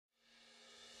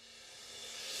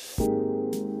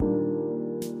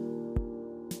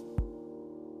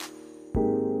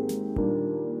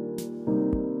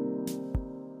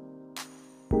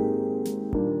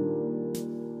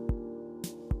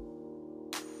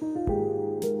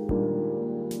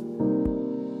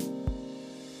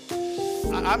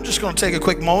I'm just going to take a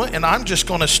quick moment, and I'm just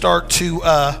going to start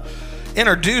to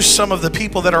introduce some of the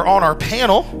people that are on our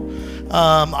panel.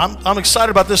 I'm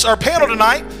excited about this. Our panel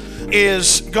tonight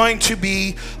is going to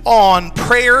be on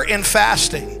prayer and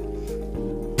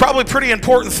fasting. Probably pretty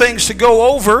important things to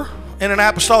go over in an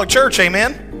apostolic church,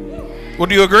 amen?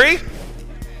 Would you agree?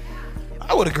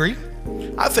 I would agree.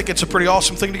 I think it's a pretty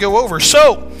awesome thing to go over.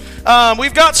 So,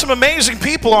 we've got some amazing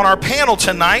people on our panel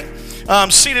tonight.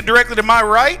 Seated directly to my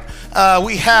right,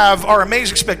 we have our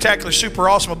amazing, spectacular, super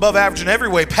awesome, above average in every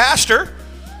way pastor.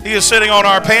 He is sitting on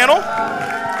our panel.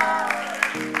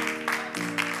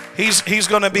 He's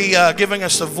going to be giving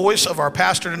us the voice of our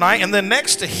pastor tonight. And then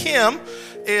next to him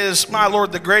is, my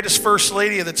Lord, the greatest first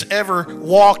lady that's ever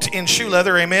walked in shoe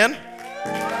leather. Amen.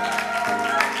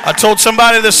 I told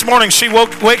somebody this morning she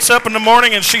wakes up in the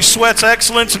morning and she sweats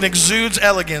excellence and exudes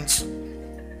elegance.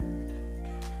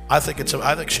 I think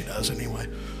she does anyway.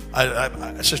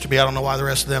 Sister B, I don't know why the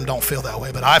rest of them don't feel that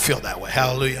way, but I feel that way.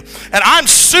 Hallelujah. And I'm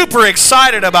super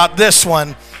excited about this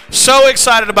one. So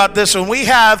excited about this one. We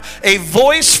have a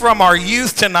voice from our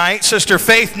youth tonight, Sister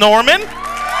Faith Norman.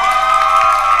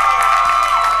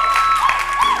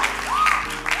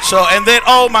 So, and then,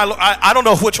 oh my, I don't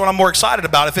know which one I'm more excited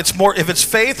about. If it's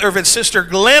Faith or if it's Sister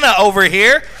Glenna over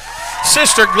here.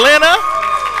 Sister Glenna.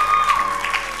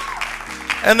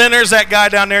 And then there's that guy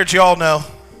down there that you all know.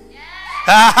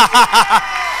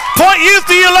 Point Youth,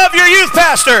 do you love your youth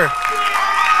pastor?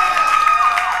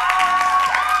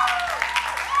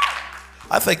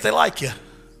 I think they like you.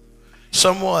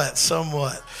 Somewhat.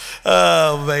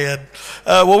 Oh, man.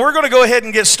 Well, we're going to go ahead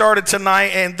and get started tonight,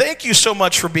 and thank you so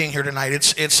much for being here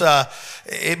tonight.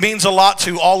 It means a lot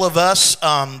to all of us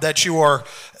that you are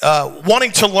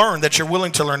wanting to learn, that you're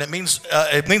willing to learn. It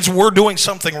means we're doing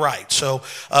something right. So,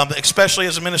 especially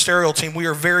as a ministerial team, we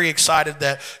are very excited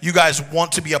that you guys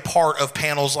want to be a part of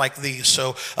panels like these.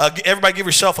 So, everybody give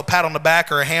yourself a pat on the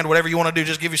back or a hand, whatever you want to do.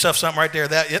 Just give yourself something right there.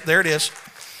 There it is.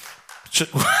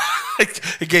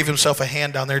 He gave himself a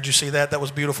hand down there. Did you see that? That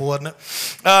was beautiful, wasn't it?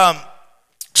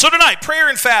 So tonight, prayer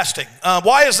and fasting.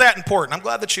 Why is that important? I'm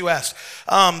glad that you asked.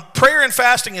 Prayer and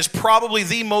fasting is probably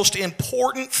the most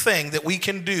important thing that we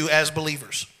can do as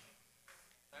believers.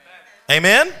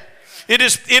 Amen? It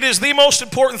is the most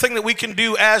important thing that we can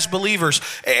do as believers.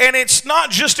 And it's not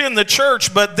just in the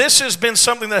church, but this has been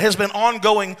something that has been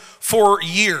ongoing for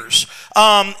years.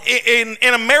 In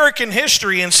American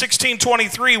history, in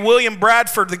 1623, William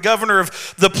Bradford, the governor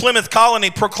of the Plymouth colony,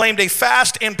 proclaimed a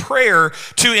fast and prayer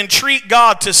to entreat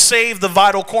God to save the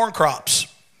vital corn crops.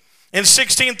 In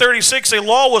 1636, a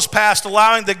law was passed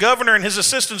allowing the governor and his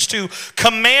assistants to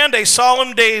command a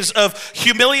solemn days of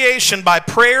humiliation by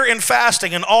prayer and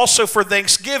fasting, and also for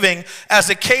thanksgiving as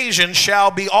occasion shall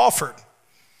be offered.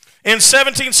 In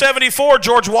 1774,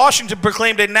 George Washington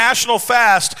proclaimed a national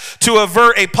fast to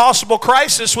avert a possible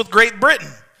crisis with Great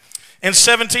Britain. In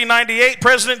 1798,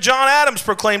 President John Adams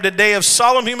proclaimed a day of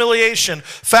solemn humiliation,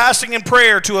 fasting and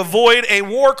prayer to avoid a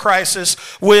war crisis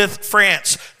with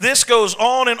France. This goes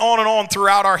on and on and on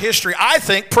throughout our history. I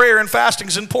think prayer and fasting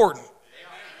is important.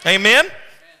 Amen?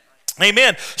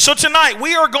 Amen. So tonight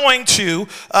we are going to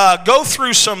go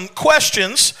through some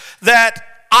questions that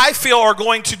I feel are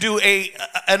going to do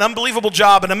an unbelievable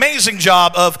job, an amazing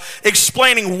job of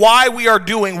explaining why we are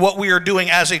doing what we are doing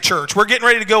as a church. We're getting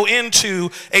ready to go into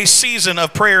a season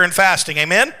of prayer and fasting,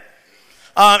 amen?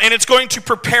 And it's going to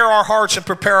prepare our hearts and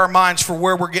prepare our minds for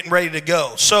where we're getting ready to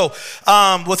go. So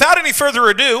without any further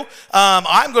ado,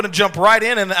 I'm going to jump right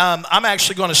in, and I'm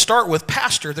actually going to start with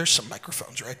Pastor. There's some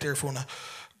microphones right there if you want to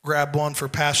grab one for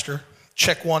Pastor.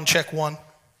 Check one.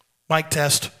 Mic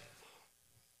test.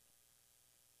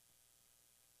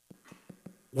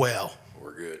 Well,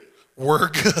 we're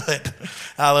good.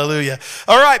 Hallelujah.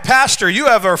 All right, Pastor, you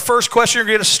have our first question. You're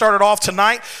going to get us started off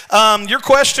tonight. Your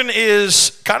question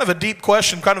is kind of a deep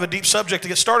question, kind of a deep subject to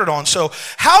get started on. So,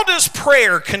 how does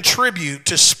prayer contribute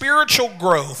to spiritual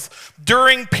growth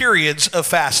during periods of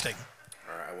fasting?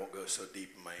 All right, I won't go so deep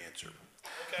in my answer.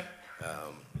 Okay.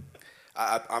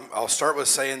 I'll start with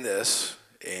saying this,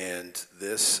 and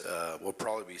this will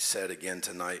probably be said again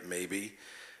tonight, maybe.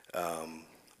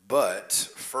 But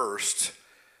first,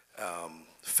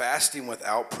 fasting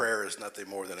without prayer is nothing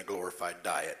more than a glorified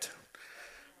diet.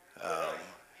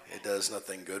 It does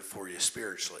nothing good for you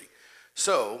spiritually.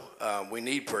 So we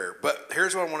need prayer. But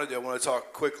here's what I want to do. I want to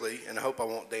talk quickly, and I hope I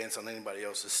won't dance on anybody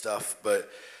else's stuff. But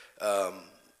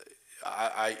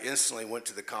I instantly went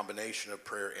to the combination of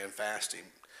prayer and fasting.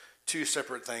 Two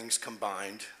separate things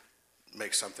combined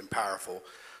make something powerful.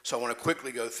 So I want to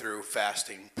quickly go through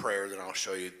fasting, prayer, then I'll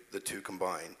show you the two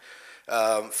combined.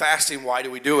 Fasting, why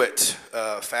do we do it?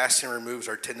 Fasting removes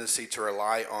our tendency to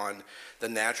rely on the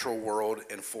natural world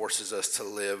and forces us to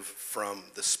live from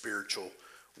the spiritual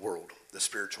world, the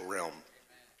spiritual realm.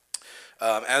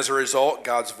 As a result,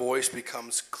 God's voice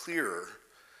becomes clearer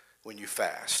when you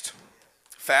fast.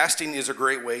 Fasting is a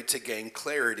great way to gain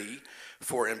clarity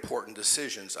for important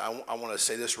decisions. I want to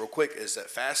say this real quick, is that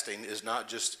fasting is not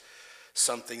just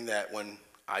something that when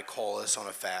I call us on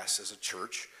a fast as a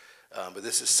church, but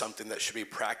this is something that should be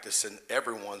practiced in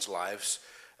everyone's lives,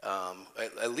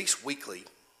 at least weekly.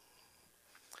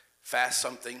 Fast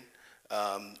something,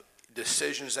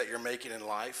 decisions that you're making in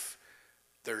life,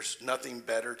 there's nothing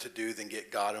better to do than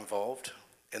get God involved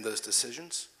in those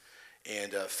decisions.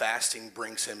 And fasting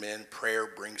brings him in, prayer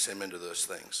brings him into those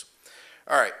things.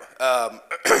 All right,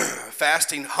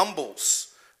 fasting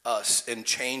humbles us and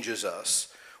changes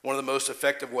us. One of the most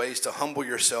effective ways to humble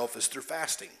yourself is through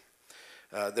fasting.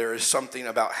 There is something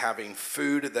about having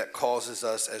food that causes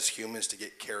us as humans to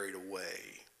get carried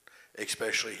away,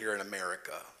 especially here in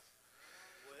America.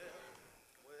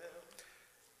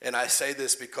 And I say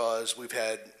this because we've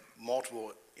had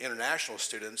multiple international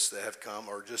students that have come,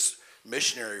 or just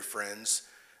missionary friends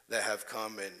that have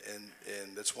come,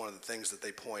 and that's one of the things that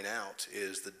they point out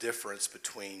is the difference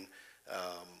between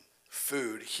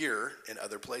food here and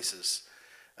other places.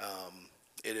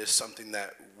 It is something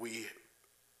that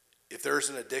if there's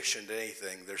an addiction to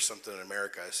anything, there's something in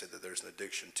America I said that there's an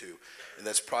addiction to. And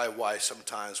that's probably why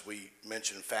sometimes we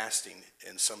mention fasting,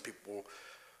 and some people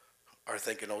are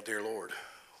thinking, oh dear Lord,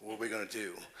 what are we going to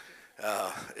do?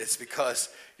 It's because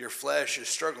your flesh is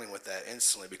struggling with that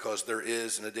instantly, because there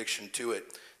is an addiction to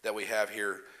it that we have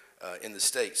here in the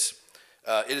States.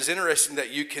 It is interesting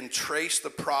that you can trace the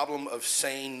problem of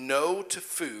saying no to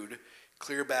food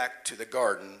clear back to the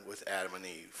garden with Adam and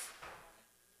Eve.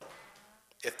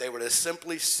 If they would have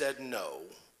simply said no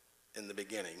in the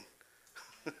beginning,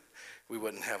 we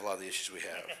wouldn't have a lot of the issues we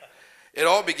have. It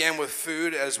all began with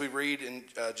food, as we read in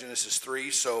Genesis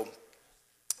 3. So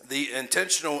the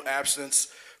intentional abstinence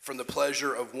from the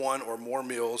pleasure of one or more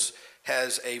meals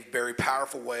has a very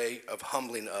powerful way of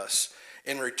humbling us,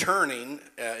 in return,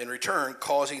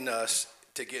 causing us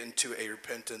to get into a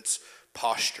repentance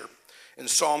posture. In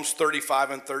Psalms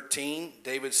 35 and 13,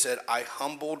 David said, I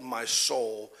humbled my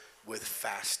soul with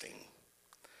fasting.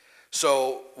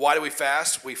 So why do we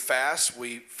fast? We fast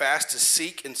to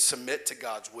seek and submit to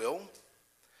God's will.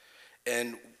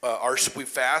 And we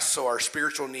fast so our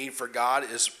spiritual need for God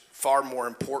is far more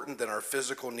important than our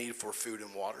physical need for food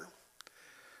and water.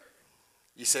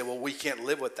 You say, well, we can't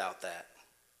live without that.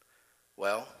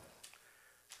 Well,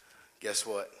 guess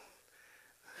what?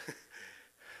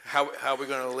 How are we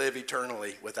going to live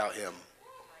eternally without him?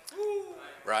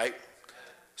 Right?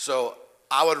 So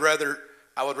I would rather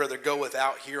go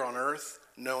without here on earth,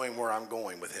 knowing where I'm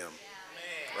going with him.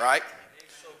 Right?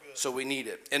 So we need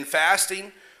it. In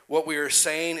fasting, what we are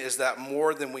saying is that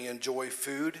more than we enjoy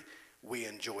food, we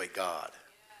enjoy God.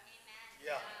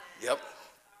 Yeah. Yep.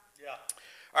 Yeah.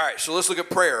 All right, so let's look at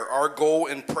prayer. Our goal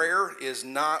in prayer is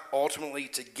not ultimately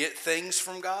to get things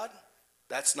from God.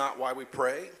 That's not why we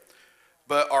pray.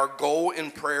 But our goal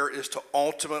in prayer is to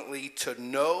ultimately to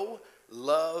know,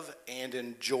 love, and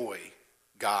enjoy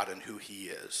God and who he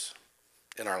is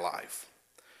in our life.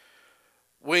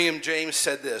 William James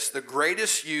said this, the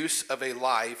greatest use of a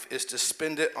life is to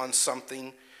spend it on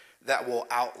something that will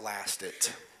outlast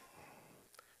it.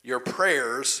 Your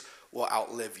prayers will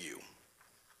outlive you.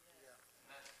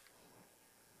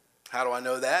 How do I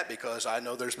know that? Because I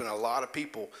know there's been a lot of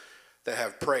people that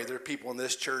have prayed. There are people in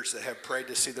this church that have prayed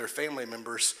to see their family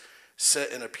members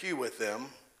sit in a pew with them,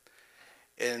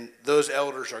 and those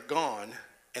elders are gone,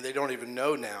 and they don't even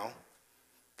know now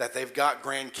that they've got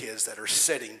grandkids that are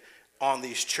sitting on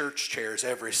these church chairs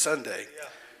every Sunday. Yeah.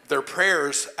 Their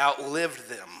prayers outlived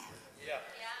them. Yeah.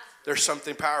 There's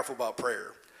something powerful about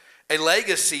prayer. A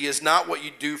legacy is not what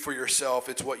you do for yourself,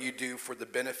 it's what you do for the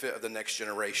benefit of the next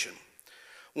generation.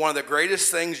 One of the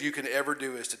greatest things you can ever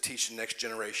do is to teach the next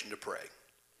generation to pray. Amen.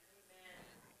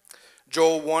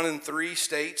 Joel 1 and 3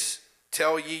 states,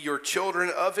 tell ye your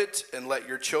children of it, and let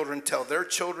your children tell their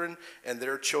children, and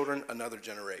their children another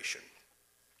generation.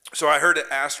 So I heard it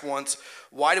asked once,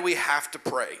 why do we have to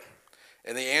pray?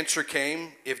 And the answer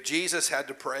came, if Jesus had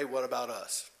to pray, what about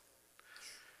us?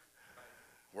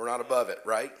 We're not above it,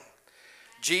 right?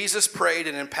 Jesus prayed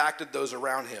and impacted those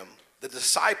around him. The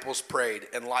disciples prayed,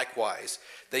 and likewise,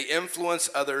 they influenced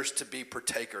others to be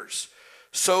partakers.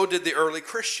 So did the early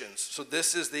Christians. So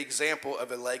this is the example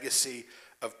of a legacy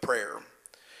of prayer.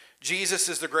 Jesus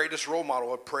is the greatest role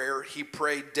model of prayer. He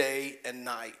prayed day and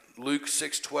night. Luke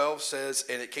 6:12 says,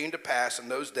 and it came to pass in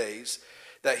those days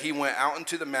that he went out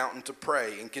into the mountain to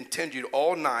pray and continued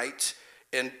all night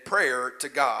in prayer to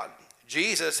God.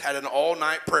 Jesus had an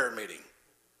all-night prayer meeting.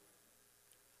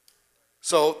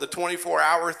 So the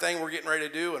 24-hour thing we're getting ready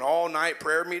to do, an all-night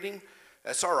prayer meeting,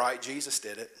 that's all right. Jesus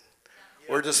did it.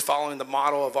 Yeah. We're just following the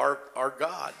model of our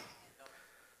God.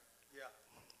 Yeah.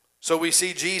 So we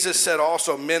see Jesus said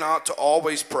also, men ought to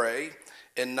always pray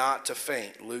and not to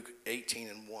faint. Luke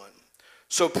 18:1.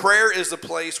 So prayer is the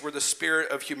place where the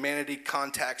spirit of humanity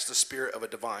contacts the spirit of a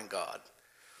divine God.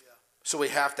 Yeah. So we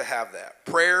have to have that.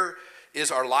 Prayer is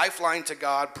our lifeline to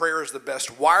God. Prayer is the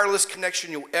best wireless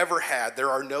connection you'll ever had. There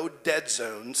are no dead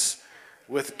zones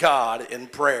with God in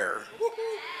prayer.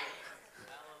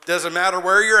 Doesn't matter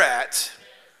where you're at.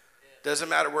 Doesn't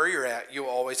matter where you're at. You'll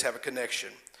always have a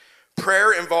connection.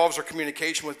 Prayer involves our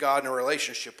communication with God and a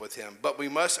relationship with him. But we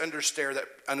must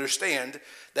understand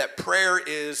that prayer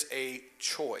is a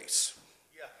choice.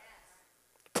 Yeah.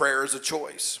 Prayer is a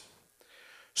choice.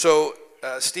 So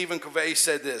Stephen Covey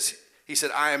said this. He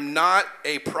said, I am not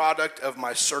a product of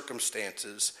my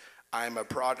circumstances. I am a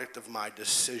product of my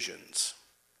decisions.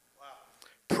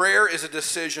 Wow. Prayer is a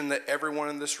decision that everyone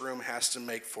in this room has to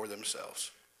make for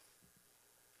themselves.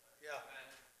 Yeah.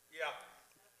 Yeah.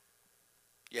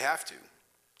 You have to.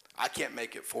 I can't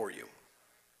make it for you.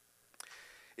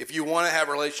 If you want to have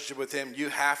a relationship with him, you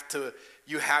have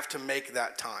to make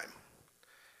that time.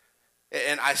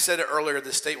 And I said it earlier,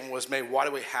 this statement was made, why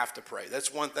do we have to pray?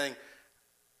 That's one thing.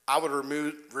 I would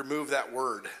remove that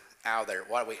word out of there.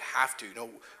 Why do we have to? No,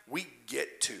 we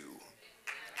get to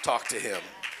talk to him.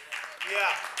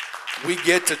 Yeah. We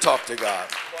get to talk to God.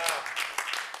 Wow.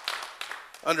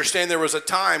 Understand there was a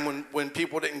time when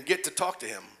people didn't get to talk to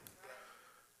him.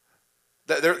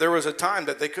 There was a time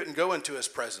that they couldn't go into his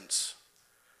presence.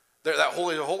 That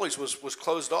Holy of Holies was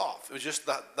closed off. It was just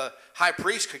the high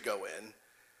priest could go in.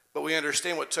 But we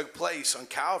understand what took place on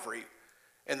Calvary.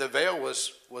 And the veil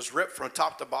was ripped from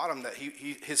top to bottom, that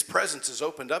his presence is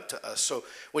opened up to us. So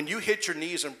when you hit your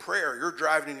knees in prayer, you're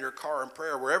driving in your car in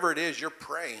prayer, wherever it is, you're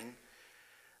praying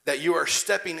that you are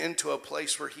stepping into a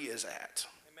place where he is at.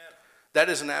 Amen. That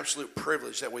is an absolute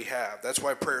privilege that we have. That's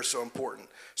why prayer is so important.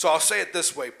 So I'll say it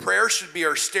this way. Prayer should be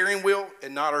our steering wheel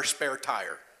and not our spare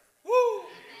tire. Woo!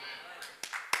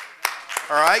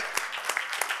 All right?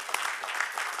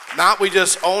 Not we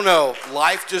just, oh no,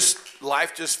 life just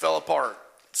fell apart.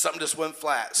 Something just went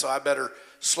flat, so I better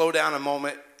slow down a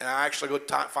moment and I actually go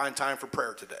find time for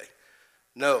prayer today.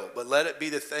 No, but let it be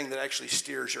the thing that actually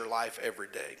steers your life every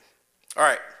day. All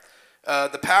right.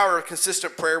 The power of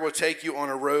consistent prayer will take you on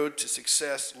a road to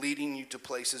success, leading you to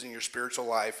places in your spiritual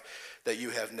life that you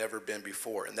have never been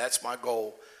before. And that's my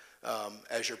goal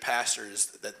as your pastor, is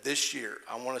that this year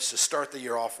I want us to start the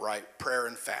year off right, prayer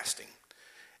and fasting.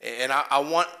 And I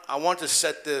want to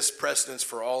set this precedence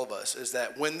for all of us, is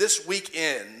that when this week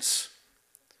ends,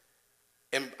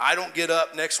 and I don't get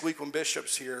up next week when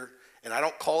Bishop's here, and I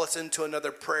don't call us into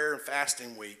another prayer and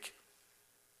fasting week,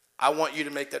 I want you to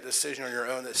make that decision on your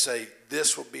own that say,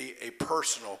 this will be a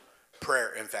personal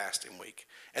prayer and fasting week.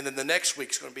 And then the next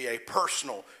week's going to be a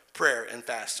personal prayer and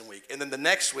fasting week. And then the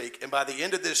next week, and by the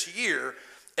end of this year,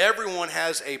 everyone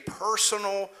has a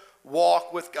personal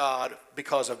walk with God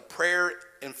because of prayer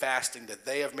and fasting that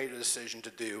they have made a decision to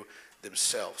do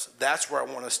themselves. That's where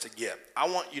I want us to get. I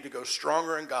want you to go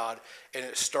stronger in God, and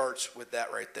it starts with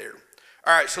that right there.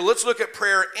 All right, so let's look at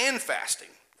prayer and fasting.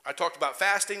 I talked about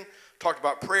fasting, talked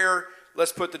about prayer.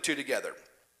 Let's put the two together.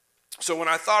 So when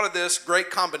I thought of this, great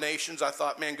combinations, I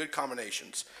thought, man, good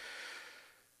combinations.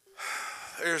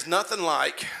 There's nothing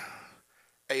like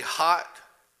a hot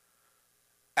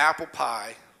apple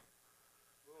pie.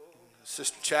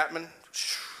 Sister Chapman,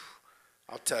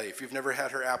 I'll tell you, if you've never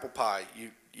had her apple pie,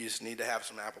 you just need to have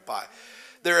some apple pie.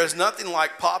 There is nothing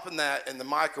like popping that in the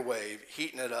microwave,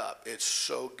 heating it up. It's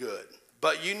so good.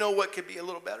 But you know what could be a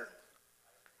little better?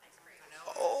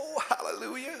 Oh,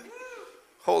 hallelujah.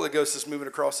 Holy Ghost is moving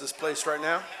across this place right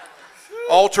now.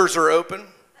 Altars are open.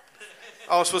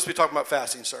 I was supposed to be talking about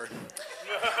fasting, sorry.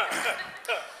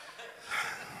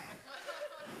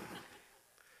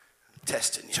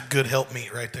 Testing you. It's a good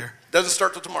helpmeet right there. Doesn't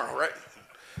start till tomorrow, right?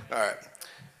 All right.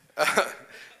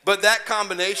 But that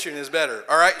combination is better.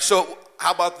 All right. So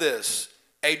how about this?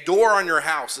 A door on your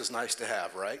house is nice to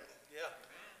have, right? Yeah.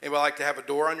 Anybody like to have a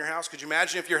door on your house? Could you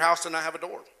imagine if your house did not have a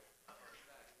door?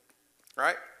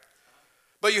 Right?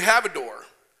 But you have a door.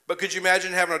 But could you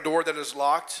imagine having a door that is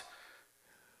locked,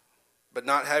 but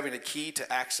not having a key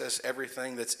to access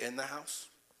everything that's in the house?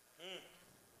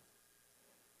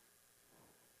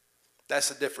 That's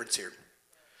the difference here.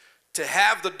 To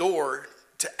have the door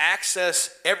to access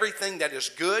everything that is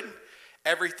good,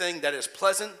 everything that is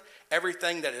pleasant,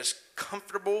 everything that is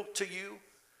comfortable to you,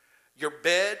 your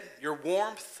bed, your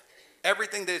warmth,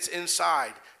 everything that's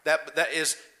inside that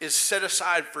is set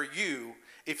aside for you.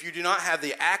 If you do not have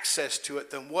the access to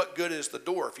it, then what good is the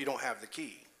door if you don't have the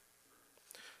key?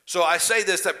 So I say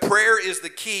this, that prayer is the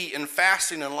key and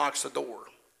fasting unlocks the door.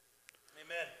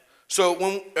 Amen. So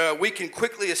when we can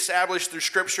quickly establish through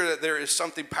Scripture that there is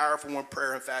something powerful when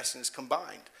prayer and fasting is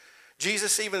combined.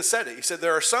 Jesus even said it. He said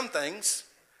there are some things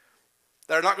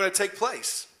that are not going to take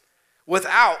place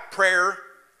without prayer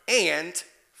and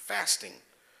fasting.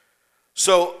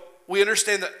 So we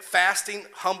understand that fasting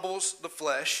humbles the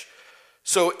flesh.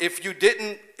 So if you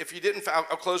didn't, I'll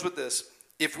close with this.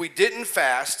 If we didn't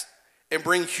fast and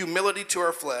bring humility to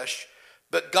our flesh,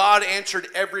 but God answered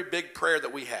every big prayer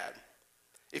that we had.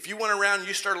 If you went around and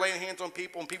you started laying hands on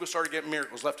people and people started getting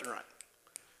miracles left and right.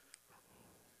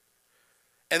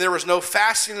 And there was no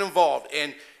fasting involved,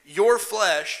 and your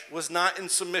flesh was not in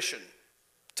submission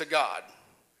to God.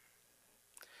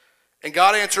 And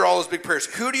God answered all those big prayers.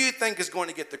 Who do you think is going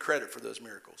to get the credit for those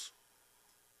miracles?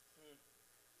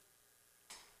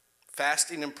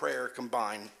 Fasting and prayer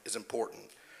combined is important.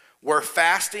 Where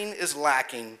fasting is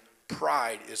lacking,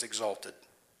 pride is exalted.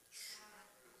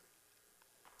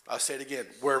 I'll say it again.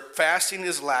 Where fasting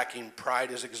is lacking, pride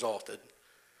is exalted.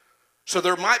 So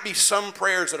there might be some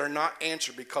prayers that are not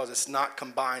answered because it's not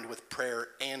combined with prayer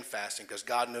and fasting, because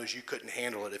God knows you couldn't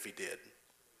handle it if he did.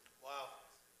 Wow.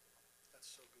 That's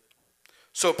so good.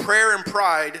 So prayer and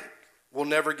pride will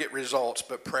never get results,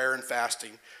 but prayer and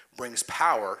fasting brings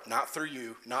power, not through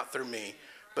you, not through me,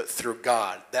 but through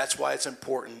God. That's why it's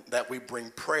important that we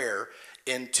bring prayer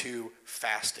into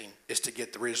fasting, is to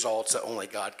get the results that only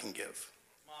God can give.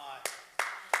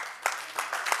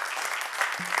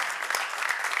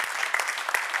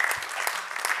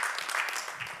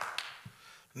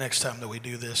 Next time that we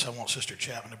do this, I want Sister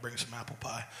Chapman to bring some apple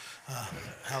pie.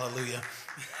 Hallelujah.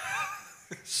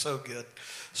 So good.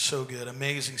 So good.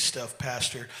 Amazing stuff,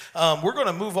 Pastor. We're going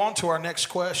to move on to our next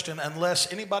question,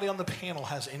 unless anybody on the panel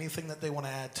has anything that they want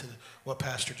to add to what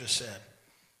Pastor just said.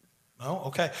 No?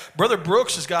 Okay. Brother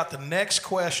Brooks has got the next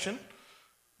question.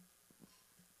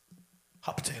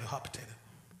 Hot potato, hot potato.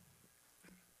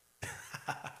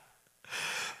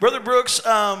 Brother Brooks,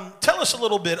 tell us a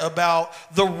little bit about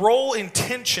the role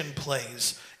intention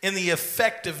plays in the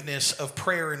effectiveness of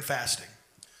prayer and fasting.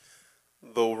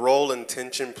 The role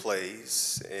intention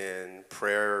plays in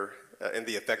prayer, in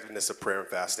the effectiveness of prayer and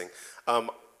fasting.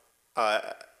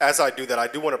 As I do that, I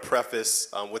do want to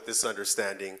preface with this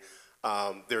understanding.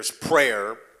 There's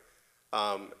prayer,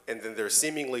 and then there's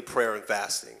seemingly prayer and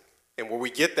fasting. And where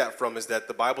we get that from is that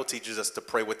the Bible teaches us to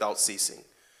pray without ceasing.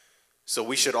 So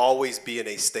we should always be in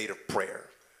a state of prayer.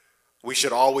 We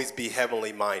should always be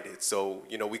heavenly minded. So,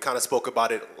 we kind of spoke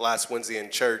about it last Wednesday in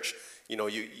church.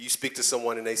 You speak to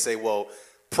someone and they say, well,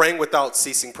 praying without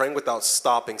ceasing, praying without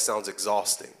stopping sounds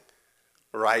exhausting,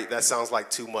 right? That sounds like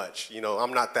too much.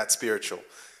 I'm not that spiritual.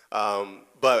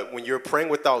 But when you're praying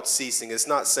without ceasing, it's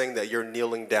not saying that you're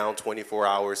kneeling down 24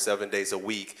 hours, 7 days a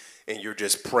week, and you're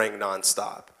just praying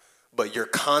nonstop. But you're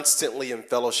constantly in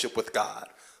fellowship with God.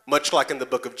 Much like in the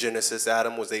book of Genesis,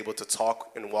 Adam was able to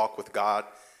talk and walk with God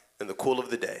in the cool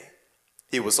of the day.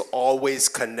 He was always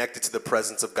connected to the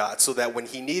presence of God, so that when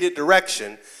he needed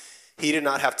direction, he did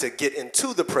not have to get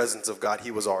into the presence of God.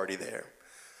 He was already there.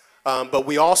 But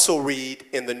we also read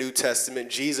in the New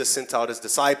Testament, Jesus sent out his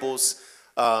disciples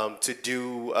to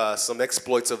do some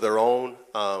exploits of their own,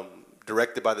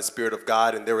 directed by the Spirit of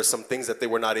God, and there were some things that they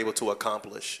were not able to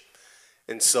accomplish.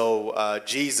 And so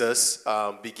Jesus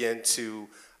began to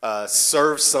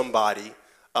serve somebody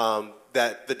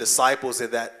that the disciples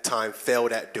at that time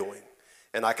failed at doing.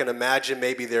 And I can imagine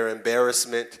maybe their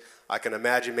embarrassment. I can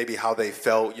imagine maybe how they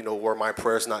felt, were my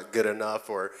prayers not good enough,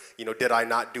 or, did I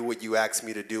not do what you asked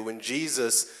me to do? And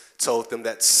Jesus told them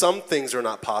that some things are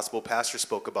not possible. Pastor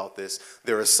spoke about this.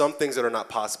 There are some things that are not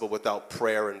possible without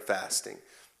prayer and fasting.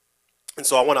 And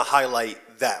so I want to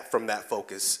highlight that from that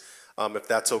focus, if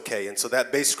that's okay. And so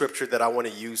that base scripture that I want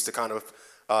to use to kind of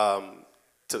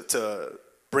to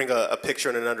bring a picture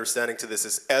and an understanding to this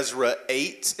is Ezra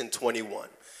 8:21.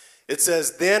 It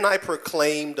says, "Then I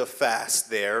proclaimed a fast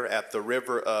there at the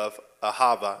river of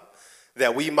Ahava,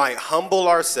 that we might humble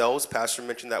ourselves," Pastor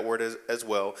mentioned that word as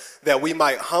well, "that we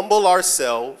might humble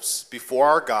ourselves before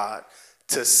our God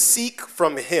to seek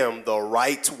from him the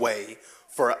right way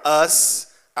for us,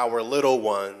 our little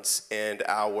ones, and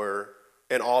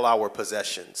all our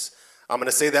possessions." I'm going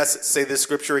to say this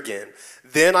scripture again.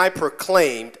 "Then I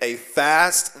proclaimed a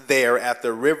fast there at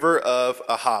the river of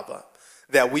Ahava,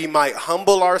 that we might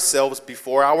humble ourselves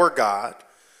before our God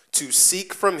to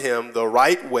seek from him the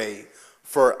right way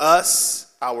for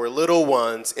us, our little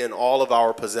ones, and all of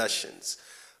our possessions.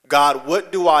 God,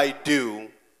 what do I do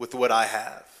with what I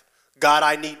have? God,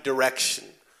 I need direction.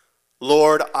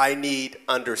 Lord, I need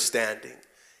understanding.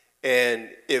 And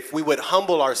if we would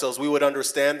humble ourselves, we would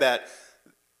understand that,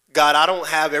 God, I don't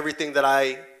have everything that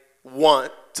I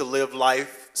want to live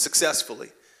life successfully.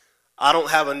 I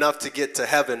don't have enough to get to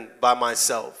heaven by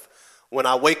myself. When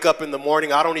I wake up in the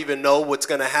morning, I don't even know what's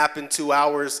going to happen 2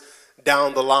 hours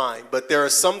down the line. But there are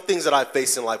some things that I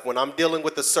face in life when I'm dealing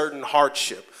with a certain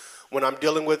hardship, when I'm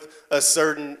dealing with a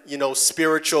certain,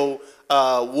 spiritual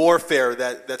warfare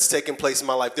that's taking place in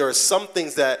my life. There are some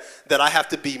things that I have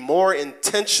to be more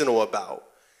intentional about.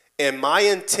 And my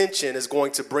intention is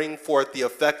going to bring forth the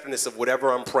effectiveness of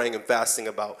whatever I'm praying and fasting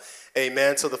about.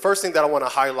 Amen. So the first thing that I want to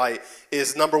highlight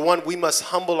is, number one, we must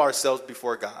humble ourselves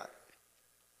before God.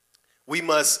 We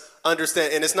must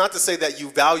understand, and it's not to say that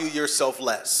you value yourself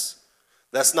less.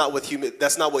 That's not what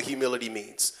humility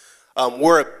means.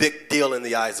 We're a big deal in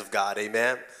the eyes of God.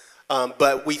 Amen.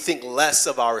 But we think less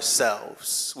of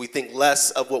ourselves. We think less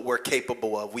of what we're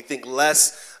capable of. We think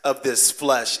less of this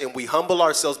flesh, and we humble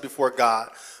ourselves before God.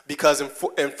 Because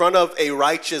in front of a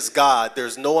righteous God,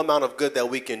 there's no amount of good that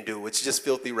we can do. It's just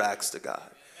filthy rags to God.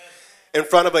 In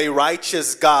front of a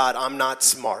righteous God, I'm not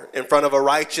smart. In front of a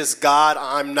righteous God,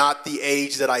 I'm not the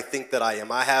age that I think that I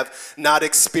am. I have not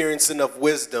experienced enough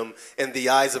wisdom in the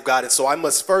eyes of God. And so I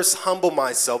must first humble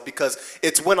myself, because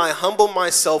it's when I humble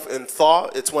myself in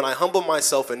thought, it's when I humble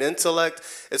myself in intellect,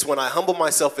 it's when I humble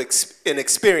myself in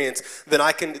experience, that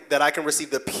I can receive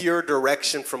the pure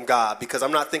direction from God. Because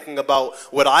I'm not thinking about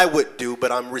what I would do,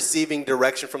 but I'm receiving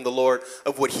direction from the Lord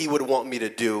of what he would want me to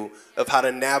do, of how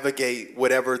to navigate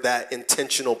whatever that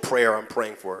intentional prayer I'm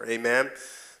praying for. Amen.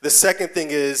 The second thing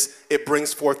is, it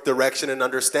brings forth direction and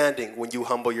understanding when you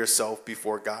humble yourself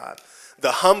before God.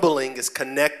 The humbling is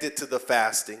connected to the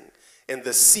fasting, and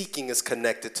the seeking is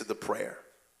connected to the prayer.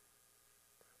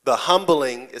 The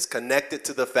humbling is connected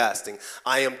to the fasting.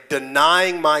 I am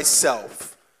denying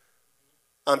myself.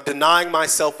 I'm denying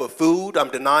myself of food. I'm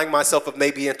denying myself of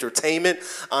maybe entertainment.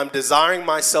 I'm desiring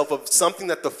myself of something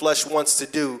that the flesh wants to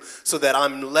do, so that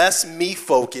I'm less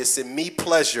me-focused and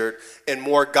me-pleasured and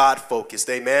more God-focused.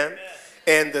 Amen? Amen.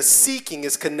 And the seeking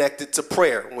is connected to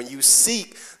prayer. When you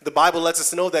seek, the Bible lets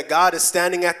us know that God is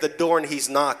standing at the door and he's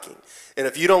knocking. And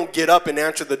if you don't get up and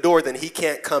answer the door, then he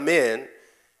can't come in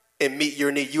and meet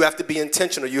your need. You have to be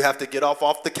intentional. You have to get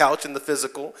off the couch in the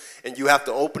physical, and you have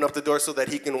to open up the door so that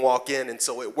he can walk in. And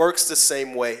so it works the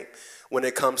same way when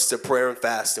it comes to prayer and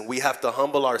fasting. We have to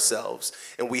humble ourselves,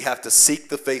 and we have to seek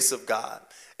the face of God.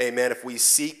 Amen. If we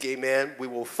seek, amen, we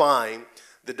will find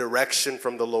the direction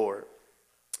from the Lord.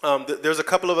 There's a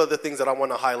couple of other things that I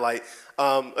want to highlight.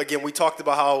 Again, we talked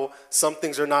about how some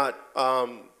things are not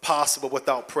possible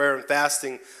without prayer and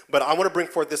fasting, but I want to bring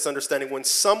forth this understanding. When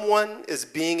someone is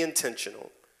being intentional,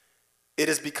 it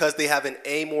is because they have an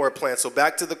aim or a plan. So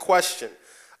back to the question,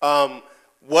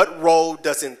 what role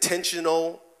does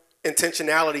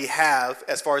intentionality have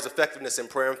as far as effectiveness in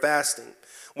prayer and fasting?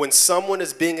 When someone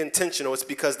is being intentional, it's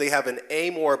because they have an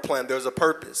aim or a plan. There's a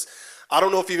purpose. I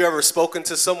don't know if you've ever spoken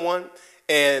to someone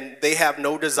and they have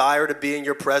no desire to be in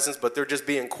your presence, but they're just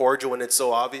being cordial and it's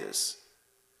so obvious.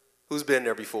 Who's been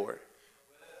there before?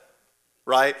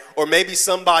 Right? Or maybe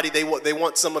somebody, they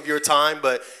want some of your time,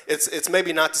 but it's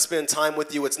maybe not to spend time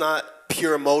with you. It's not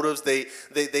pure motives.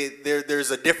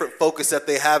 There's a different focus that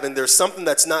they have, and there's something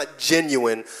that's not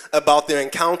genuine about their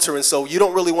encounter, and so you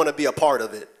don't really want to be a part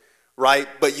of it, right?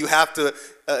 But you have to,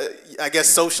 I guess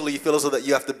socially you feel as though that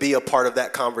you have to be a part of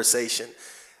that conversation.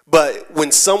 But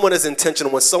when someone is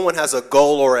intentional, when someone has a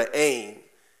goal or an aim,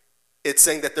 it's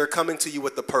saying that they're coming to you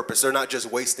with the purpose. They're not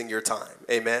just wasting your time.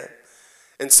 Amen.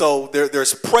 And so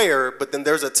there's prayer, but then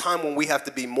there's a time when we have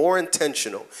to be more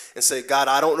intentional and say, God,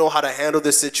 I don't know how to handle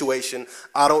this situation.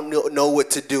 I don't know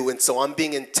what to do. And so I'm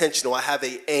being intentional. I have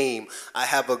an aim. I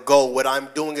have a goal. What I'm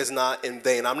doing is not in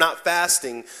vain. I'm not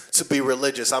fasting to be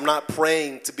religious. I'm not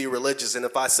praying to be religious. And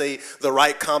if I say the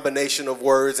right combination of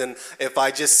words, and if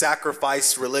I just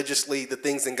sacrifice religiously the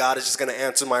things, then God is just going to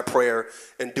answer my prayer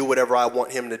and do whatever I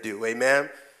want him to do.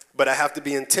 Amen. But I have to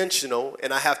be intentional,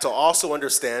 and I have to also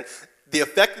understand the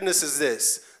effectiveness is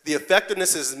this. The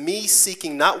effectiveness is me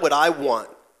seeking not what I want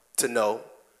to know,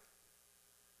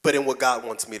 but in what God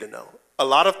wants me to know. A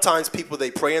lot of times people,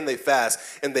 they pray and they fast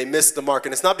and they miss the mark.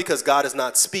 And it's not because God is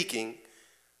not speaking.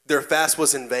 Their fast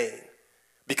was in vain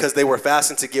because they were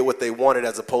fasting to get what they wanted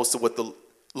as opposed to what the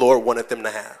Lord wanted them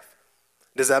to have.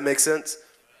 Does that make sense?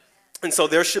 And so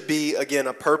there should be, again,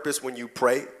 a purpose when you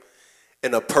pray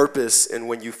and a purpose in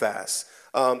when you fast.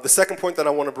 The second point that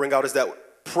I want to bring out is that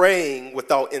praying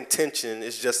without intention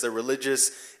is just a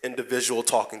religious individual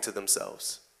talking to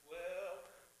themselves.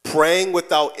 Praying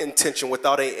without intention,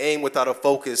 without an aim, without a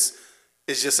focus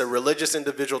is just a religious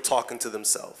individual talking to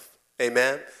themselves.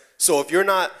 Amen? So if you're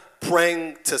not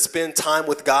praying to spend time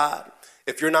with God,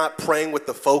 if you're not praying with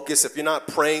the focus, if you're not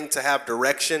praying to have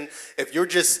direction, if you're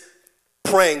just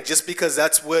praying just because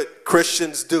that's what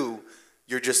Christians do,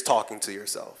 you're just talking to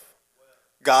yourself.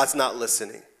 God's not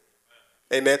listening.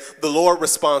 Amen. The Lord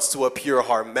responds to a pure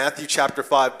heart. Matthew chapter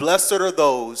 5, blessed are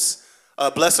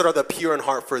the pure in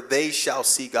heart, for they shall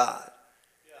see God.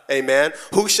 Yeah. Amen.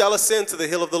 Who shall ascend to the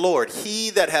hill of the Lord?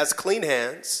 He that has clean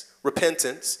hands,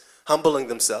 repentance, humbling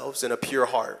themselves, and a pure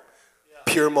heart.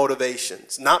 Yeah. Pure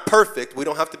motivations. Not perfect. We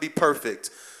don't have to be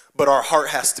perfect, but our heart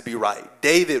has to be right.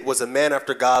 David was a man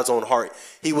after God's own heart.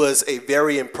 He was a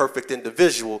very imperfect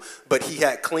individual, but he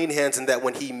had clean hands in that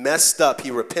when he messed up,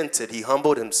 he repented, he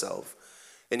humbled himself.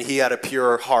 And he had a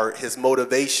pure heart. His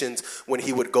motivations when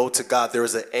he would go to God, there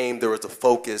was an aim, there was a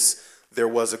focus, there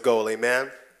was a goal.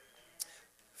 Amen?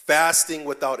 Fasting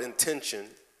without intention.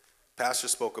 Pastor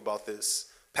spoke about this.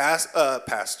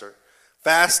 Pastor.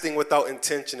 Fasting without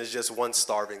intention is just one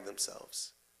starving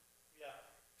themselves. Yeah.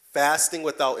 Fasting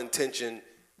without intention,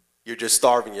 you're just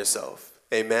starving yourself.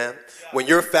 Amen? Yeah. When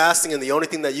you're fasting and the only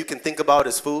thing that you can think about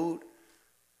is food,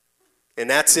 and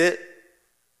that's it,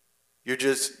 you're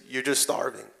just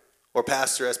starving. Or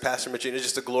as Pastor mentioned, it's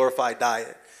just a glorified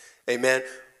diet. Amen.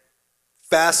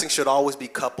 Fasting should always be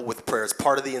coupled with prayer. It's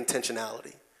part of the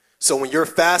intentionality. So when you're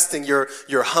fasting, you're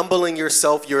humbling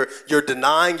yourself, you're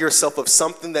denying yourself of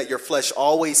something that your flesh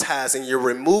always has, and you're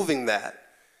removing that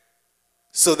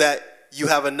so that you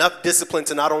have enough discipline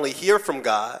to not only hear from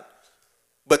God,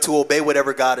 but to obey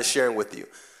whatever God is sharing with you.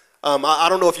 I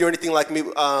don't know if you're anything like me.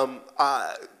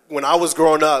 When I was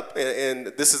growing up, and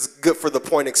this is good for the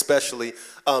point especially,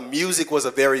 music was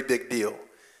a very big deal.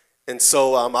 And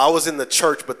so I was in the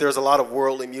church, but there's a lot of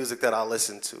worldly music that I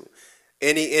listened to.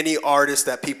 Any artists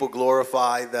that people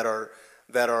glorify that are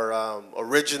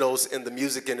originals in the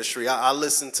music industry, I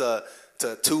listen to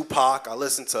Tupac, I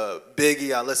listen to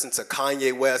Biggie, I listen to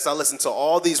Kanye West, I listen to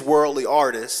all these worldly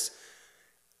artists,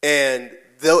 and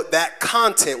that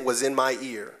content was in my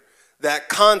ear. That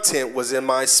content was in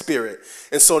my spirit.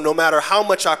 And so no matter how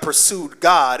much I pursued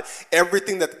God,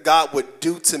 everything that God would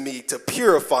do to me to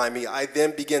purify me, I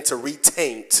then began to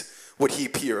retaint what he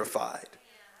purified.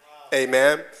 Wow.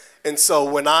 Amen. And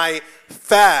so when I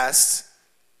fast,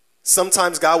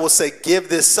 sometimes God will say, give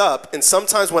this up. And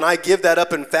sometimes when I give that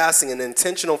up in fasting, an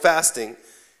intentional fasting,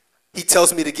 he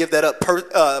tells me to give that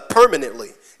up permanently.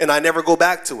 And I never go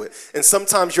back to it. And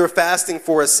sometimes you're fasting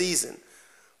for a season.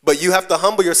 But you have to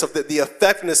humble yourself. That the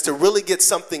effectiveness to really get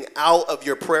something out of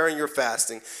your prayer and your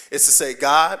fasting is to say,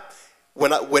 God,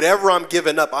 whatever I'm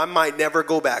giving up, I might never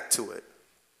go back to it.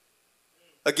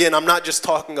 Again, I'm not just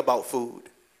talking about food.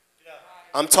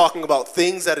 I'm talking about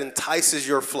things that entices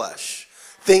your flesh,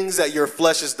 things that your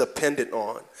flesh is dependent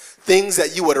on, things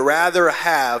that you would rather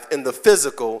have in the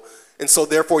physical, and so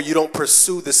therefore you don't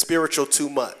pursue the spiritual too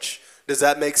much. Does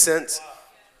that make sense?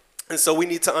 And so we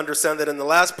need to understand that. And the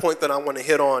last point that I want to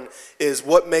hit on is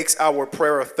what makes our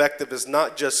prayer effective is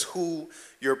not just who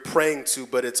you're praying to,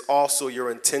 but it's also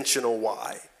your intentional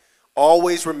why.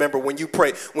 Always remember when you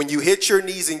pray, when you hit your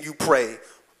knees and you pray,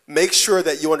 make sure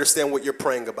that you understand what you're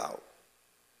praying about.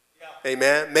 Yeah.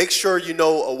 Amen. Make sure you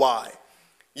know a why.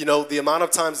 You know, the amount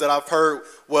of times that I've heard,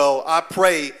 well, I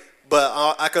pray, but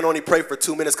I can only pray for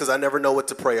 2 minutes because I never know what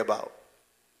to pray about.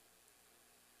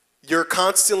 You're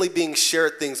constantly being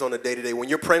shared things on a day-to-day. When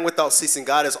you're praying without ceasing,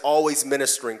 God is always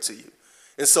ministering to you.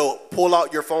 And so pull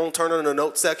out your phone, turn on the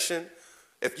note section.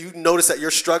 If you notice that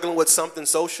you're struggling with something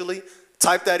socially,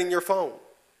 type that in your phone.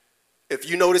 If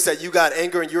you notice that you got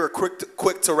anger and you're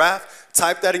quick to wrath,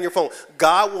 type that in your phone.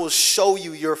 God will show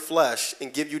you your flesh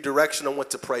and give you direction on what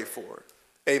to pray for.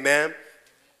 Amen?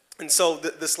 And so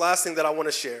this last thing that I want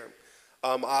to share,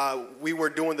 we were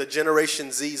doing the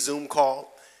Generation Z Zoom call.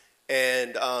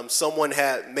 And someone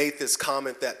had made this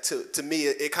comment that to me,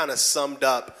 it kind of summed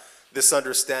up this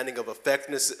understanding of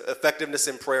effectiveness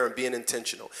in prayer and being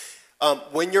intentional.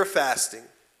 When you're fasting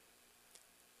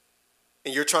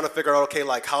and you're trying to figure out, okay,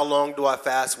 like how long do I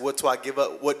fast? What do I give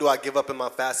up? What do I give up in my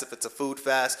fast if it's a food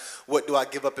fast? What do I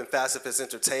give up in fast if it's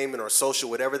entertainment or social,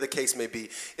 whatever the case may be?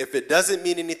 If it doesn't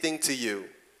mean anything to you,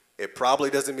 it probably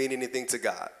doesn't mean anything to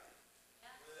God.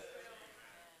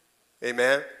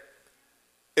 Amen?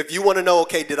 If you want to know,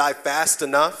 okay, did I fast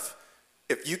enough?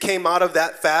 If you came out of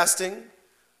that fasting,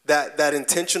 that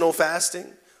intentional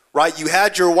fasting, right? You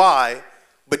had your why,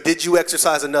 but did you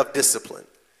exercise enough discipline?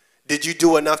 Did you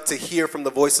do enough to hear from the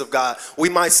voice of God? We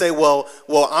might say, well,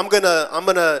 I'm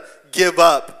gonna give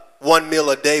up 1 meal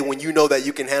a day when you know that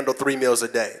you can handle 3 meals a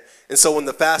day. And so when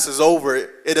the fast is over,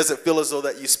 it doesn't feel as though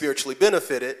that you spiritually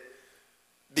benefited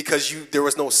because there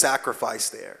was no sacrifice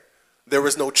there. There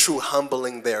was no true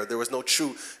humbling there. There was no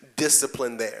true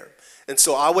discipline there. And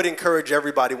so I would encourage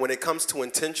everybody, when it comes to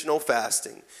intentional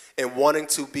fasting and wanting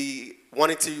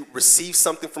to receive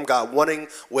something from God, wanting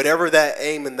whatever that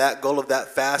aim and that goal of that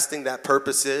fasting, that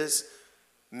purpose is,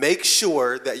 make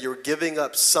sure that you're giving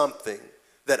up something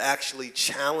that actually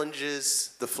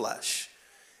challenges the flesh.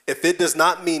 If it does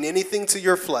not mean anything to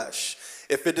your flesh,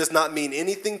 if it does not mean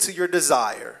anything to your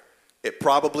desire, it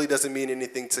probably doesn't mean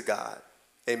anything to God.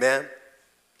 Amen?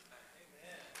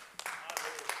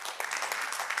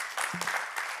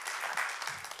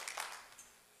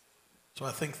 So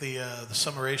I think the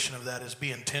summation of that is be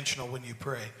intentional when you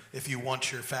pray if you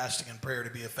want your fasting and prayer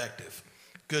to be effective.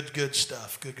 Good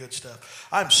stuff. Good stuff.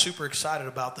 I'm super excited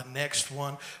about the next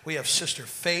one. We have Sister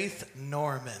Faith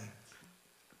Norman.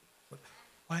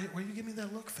 Why you give me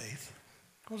that look, Faith?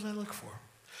 What was that look for?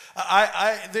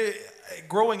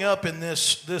 Growing up in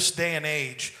this day and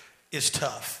age is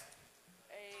tough.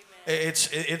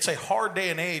 It's a hard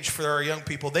day and age for our young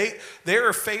people. They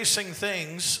are facing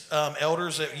things,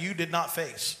 elders, that you did not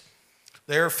face.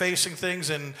 They're facing things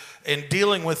and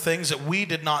dealing with things that we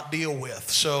did not deal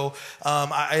with. So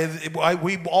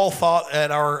we all thought at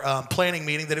our planning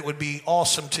meeting that it would be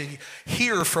awesome to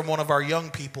hear from one of our young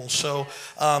people. So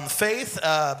Faith,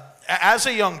 as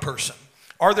a young person,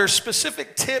 are there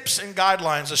specific tips and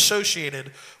guidelines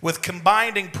associated with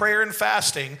combining prayer and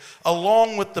fasting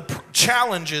along with the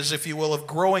challenges, if you will, of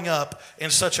growing up in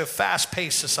such a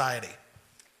fast-paced society?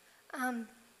 I'm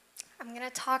going to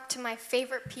talk to my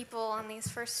favorite people on these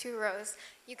first 2 rows.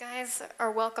 You guys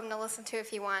are welcome to listen to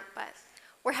if you want, but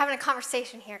we're having a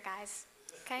conversation here, guys.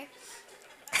 Okay?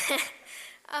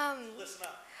 Listen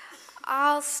up.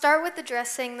 I'll start with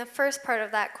addressing the first part of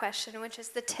that question, which is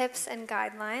the tips and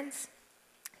guidelines.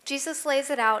 Jesus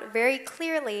lays it out very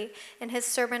clearly in his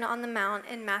Sermon on the Mount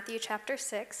in Matthew chapter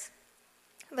 6.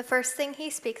 The first thing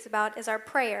he speaks about is our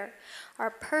prayer,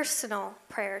 our personal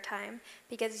prayer time,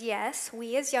 because yes,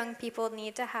 we as young people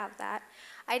need to have that.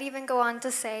 I'd even go on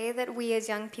to say that we as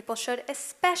young people should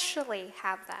especially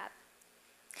have that.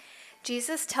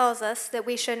 Jesus tells us that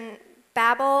we shouldn't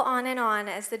babble on and on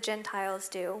as the Gentiles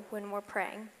do when we're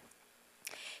praying.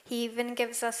 He even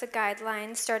gives us a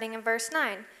guideline starting in verse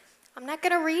 9. I'm not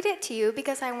going to read it to you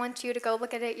because I want you to go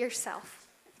look at it yourself.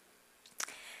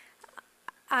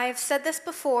 I've said this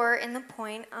before in the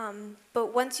point,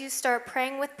 but once you start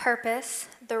praying with purpose,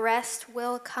 the rest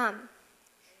will come. Amen.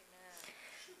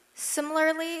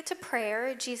 Similarly to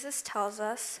prayer, Jesus tells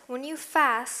us, when you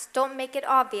fast, don't make it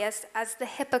obvious as the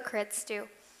hypocrites do.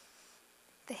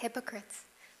 The hypocrites.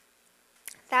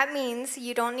 That means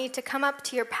you don't need to come up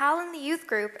to your pal in the youth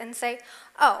group and say,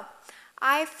 oh,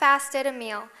 I fasted a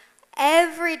meal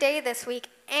every day this week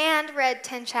and read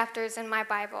 10 chapters in my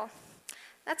Bible.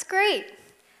 That's great.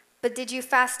 But did you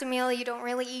fast a meal you don't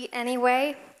really eat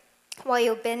anyway? While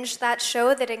you binge that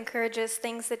show that encourages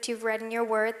things that you've read in your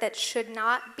word that should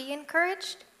not be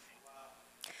encouraged?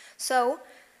 So,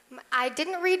 I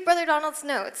didn't read Brother Donald's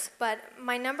notes, but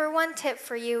my number 1 tip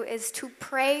for you is to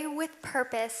pray with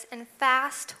purpose and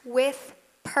fast with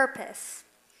purpose.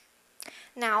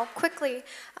 Now, quickly,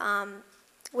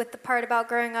 with the part about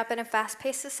growing up in a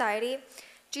fast-paced society,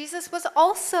 Jesus was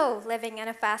also living in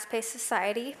a fast-paced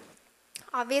society.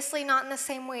 Obviously not in the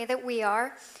same way that we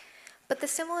are, but the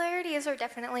similarities are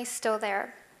definitely still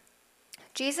there.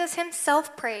 Jesus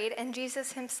himself prayed and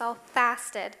Jesus himself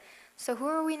fasted. So who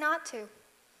are we not to?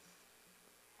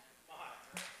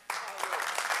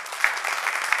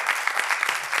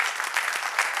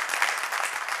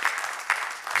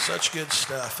 Such good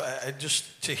stuff.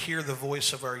 Just to hear the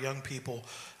voice of our young people,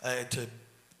 to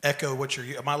echo what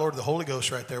my Lord, the Holy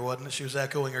Ghost right there, wasn't it? She was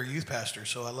echoing our youth pastor,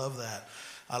 so I love that.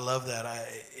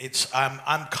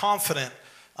 I'm confident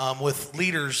with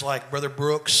leaders like Brother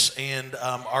Brooks and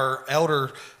our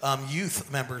elder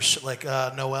youth members like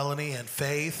Noelany and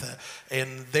Faith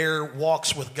and their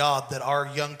walks with God that our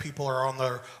young people are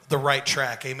on the right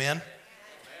track. Amen?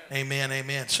 Amen,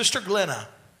 amen. Sister Glenna,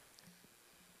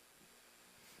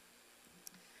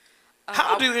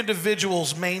 how do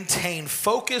individuals maintain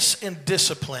focus and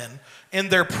discipline in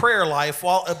their prayer life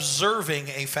while observing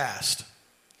a fast?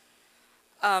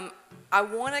 I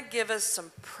want to give us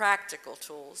some practical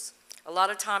tools. A lot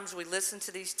of times we listen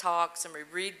to these talks and we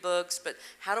read books, but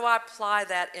how do I apply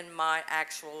that in my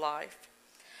actual life?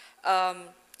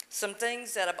 Some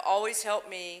things that have always helped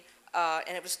me,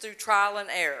 and it was through trial and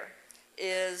error,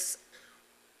 is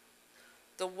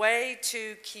the way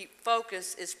to keep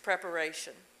focus is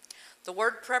preparation. The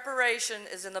word preparation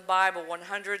is in the Bible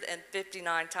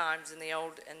 159 times in the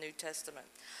Old and New Testament.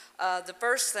 The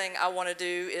first thing I want to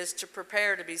do is to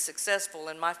prepare to be successful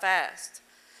in my fast.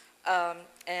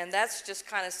 And that's just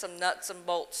kind of some nuts and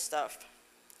bolts stuff.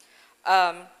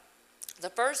 The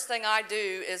first thing I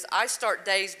do is I start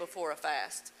days before a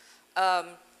fast.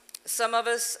 Some of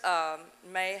us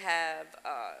may have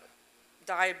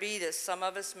diabetes. Some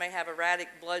of us may have erratic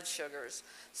blood sugars.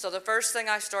 So the first thing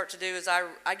I start to do is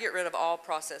I get rid of all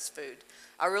processed food.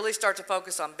 I really start to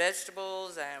focus on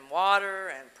vegetables and water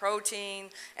and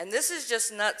protein. And this is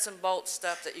just nuts and bolts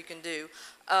stuff that you can do.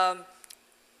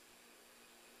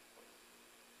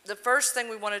 The first thing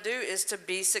we want to do is to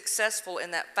be successful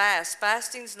in that fast.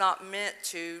 Fasting's not meant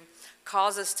to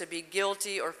cause us to be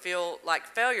guilty or feel like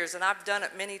failures, and I've done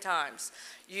it many times.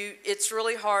 It's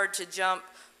really hard to jump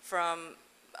from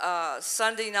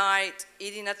Sunday night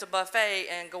eating at the buffet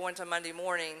and go into Monday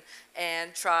morning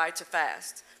and try to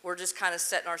fast. We're just kind of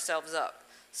setting ourselves up.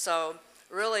 So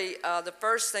really, the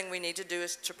first thing we need to do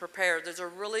is to prepare. There's a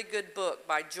really good book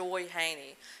by Joy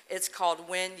Haney. It's called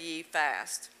When Ye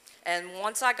Fast. And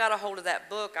once I got a hold of that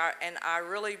book and I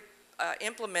really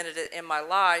implemented it in my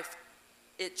life,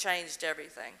 it changed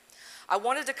everything. I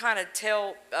wanted to kind of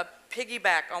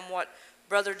piggyback on what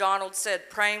Brother Donald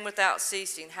said, praying without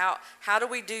ceasing. How do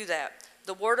we do that?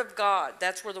 The Word of God,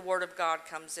 that's where the Word of God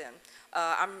comes in.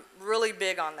 I'm really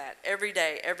big on that, every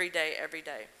day, every day, every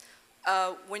day.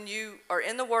 When you are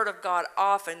in the Word of God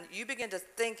often, you begin to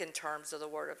think in terms of the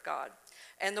Word of God.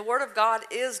 And the Word of God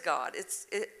is God.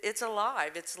 It's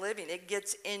alive. It's living. It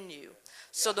gets in you.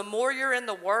 So the more you're in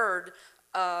the Word,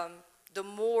 the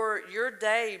more your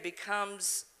day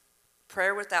becomes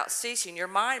prayer without ceasing. Your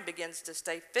mind begins to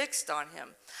stay fixed on Him.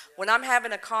 When I'm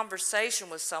having a conversation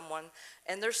with someone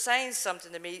and they're saying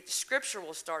something to me, Scripture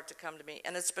will start to come to me.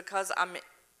 And it's because I'm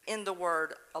in the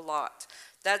Word a lot.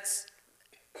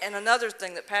 And another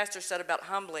thing that Pastor said about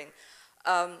humbling,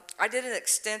 I did an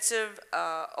extensive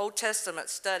Old Testament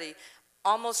study,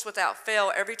 almost without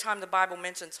fail. Every time the Bible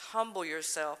mentions humble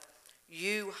yourself,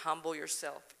 you humble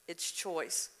yourself. It's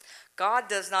choice. God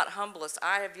does not humble us.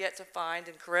 I have yet to find,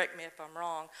 and correct me if I'm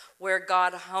wrong, where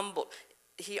God humbled.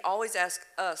 He always asks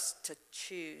us to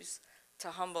choose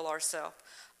to humble ourselves.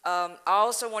 I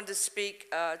also wanted to speak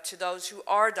to those who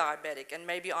are diabetic and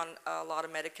maybe on a lot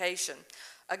of medication.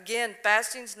 Again,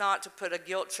 fasting's not to put a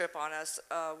guilt trip on us,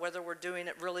 whether we're doing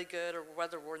it really good or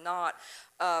whether we're not.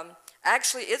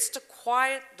 Actually, it's to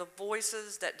quiet the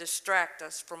voices that distract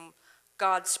us from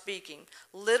God speaking.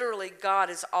 Literally, God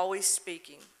is always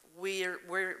speaking.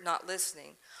 We're not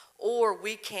listening. Or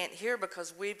we can't hear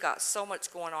because we've got so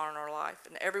much going on in our life.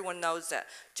 And everyone knows that.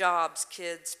 Jobs,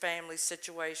 kids, family,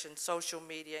 situations, social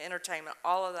media, entertainment,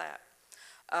 all of that.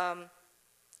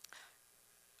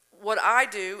 What I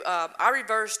do, I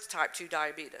reversed type 2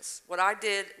 diabetes. What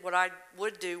I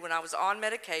would do when I was on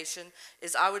medication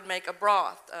is I would make a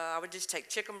broth. I would just take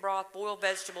chicken broth, boil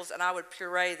vegetables, and I would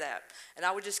puree that. And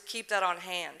I would just keep that on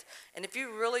hand. And if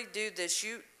you really do this,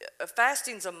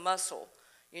 fasting's a muscle.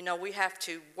 You know, we have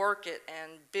to work it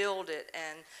and build it.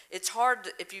 And it's hard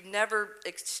if you've never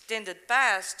extended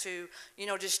fast to,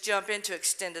 just jump into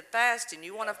extended fasting.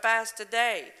 You want to fast a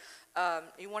day.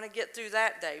 You want to get through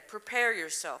that day. Prepare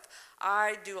yourself.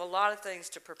 I do a lot of things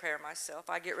to prepare myself.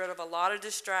 I get rid of a lot of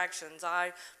distractions.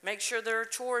 I make sure there are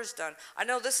chores done. I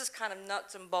know this is kind of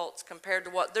nuts and bolts compared to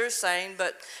what they're saying,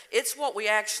 but it's what we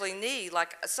actually need.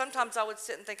 Like sometimes I would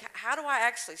sit and think, how do I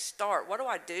actually start? What do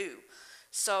I do?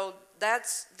 So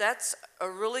that's a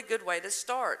really good way to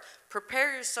start.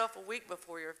 Prepare yourself a week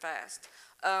before your fast.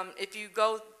 If you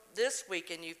go this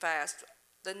week and you fast,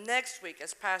 the next week,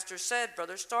 as Pastor said,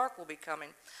 Brother Stark will be coming.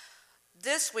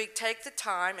 This week, take the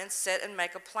time and sit and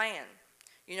make a plan.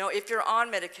 If you're on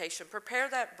medication, prepare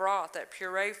that broth, that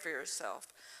puree for yourself.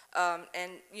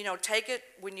 And, take it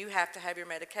when you have to have your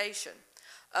medication.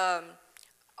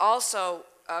 Also,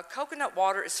 coconut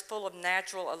water is full of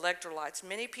natural electrolytes.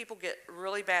 Many people get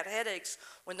really bad headaches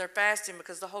when they're fasting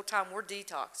because the whole time we're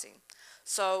detoxing.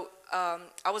 So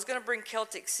I was going to bring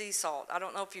Celtic sea salt. I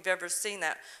don't know if you've ever seen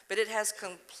that, but it has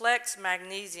complex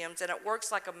magnesiums, and it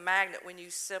works like a magnet when you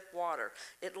sip water.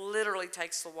 It literally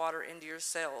takes the water into your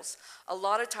cells. A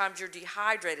lot of times you're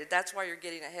dehydrated. That's why you're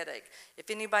getting a headache.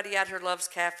 If anybody out here loves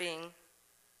caffeine,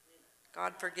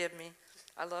 God forgive me,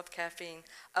 I love caffeine.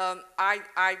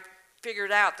 I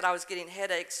figured out that I was getting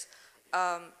headaches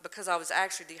because I was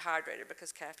actually dehydrated,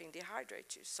 because caffeine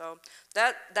dehydrates you. So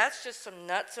that's just some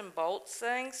nuts and bolts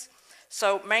things.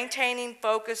 So maintaining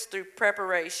focus through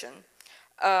preparation.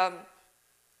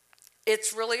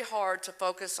 it's really hard to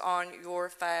focus on your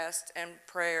fast and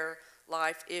prayer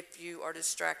life if you are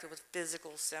distracted with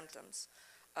physical symptoms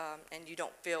and you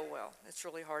don't feel well. It's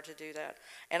really hard to do that.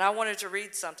 And I wanted to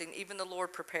read something. Even the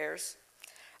Lord prepares.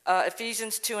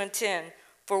 Ephesians 2:10,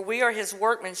 for we are his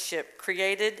workmanship,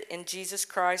 created in Jesus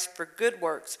Christ for good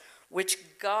works, which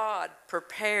God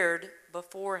prepared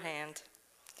beforehand,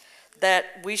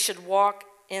 that we should walk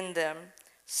in them.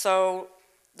 So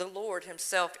the Lord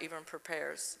himself even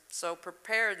prepares. So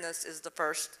preparedness is the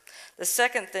first. The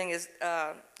second thing is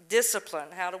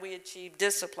discipline. How do we achieve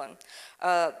discipline?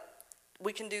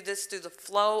 We can do this through the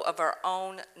flow of our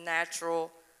own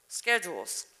natural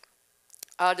schedules.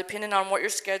 Depending on what your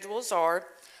schedules are,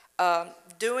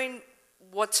 doing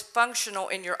what's functional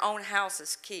in your own house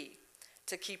is key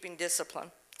to keeping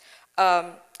discipline.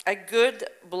 A good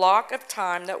block of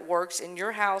time that works in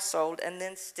your household and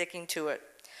then sticking to it.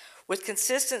 With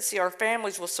consistency, our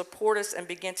families will support us and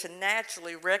begin to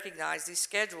naturally recognize these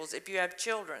schedules. If you have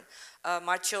children,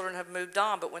 my children have moved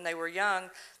on, but when they were young,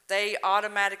 they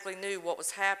automatically knew what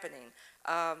was happening.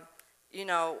 You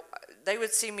know, they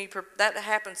would see me, that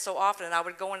happened so often, and I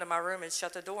would go into my room and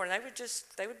shut the door, and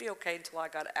they would be okay until I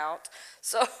got out.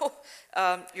 So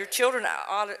your children,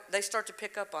 they start to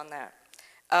pick up on that.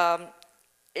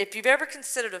 If you've ever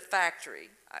considered a factory,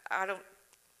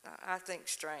 I think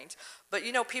strange, but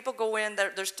you know, people go in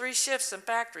there. There's 3 shifts in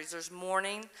factories. There's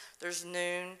morning, there's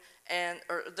noon,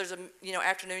 or there's a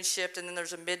afternoon shift, and then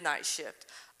there's a midnight shift.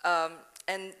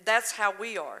 And that's how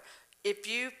we are. If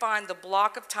you find the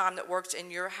block of time that works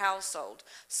in your household,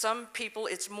 some people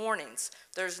it's mornings.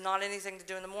 There's not anything to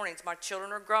do in the mornings. My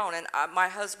children are grown, and my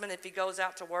husband, if he goes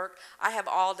out to work, I have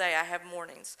all day. I have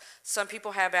mornings. Some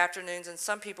people have afternoons, and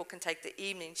some people can take the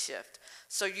evening shift.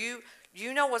 So you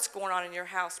know what's going on in your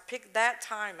house. Pick that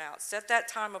time out. Set that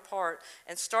time apart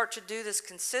and start to do this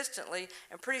consistently,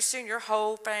 and pretty soon your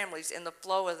whole family's in the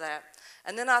flow of that.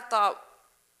 And then I thought,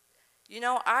 you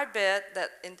know, I bet that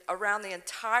around the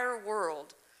entire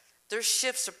world, there's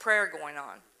shifts of prayer going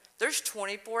on. There's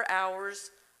 24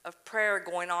 hours of prayer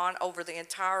going on over the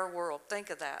entire world. Think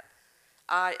of that.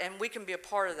 And we can be a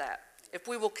part of that. If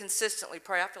we will consistently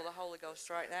pray. I feel the Holy Ghost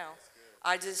right now.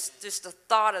 I just the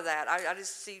thought of that. I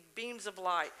just see beams of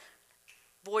light,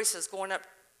 voices going up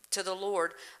to the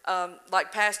Lord.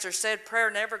 Like Pastor said, prayer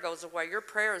never goes away. Your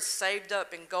prayer is saved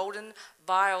up in golden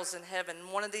vials in heaven.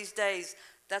 One of these days,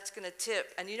 that's going to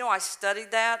tip. And you know, I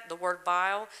studied that, the word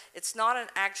vial. It's not an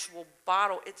actual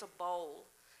bottle. It's a bowl.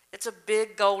 It's a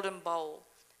big golden bowl.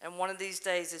 And one of these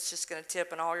days, it's just going to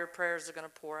tip, and all your prayers are going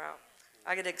to pour out.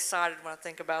 I get excited when I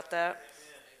think about that.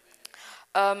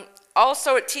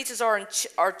 Also, it teaches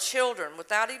our children,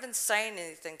 without even saying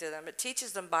anything to them, it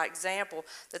teaches them by example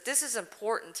that this is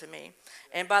important to me.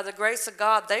 And by the grace of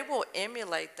God, they will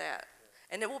emulate that.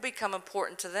 And it will become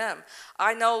important to them.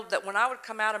 I know that when I would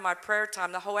come out of my prayer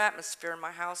time, the whole atmosphere in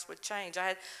my house would change.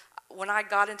 When I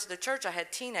got into the church, I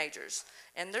had teenagers.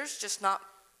 And there's just not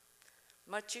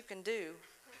much you can do.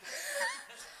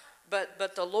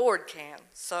 But the Lord can.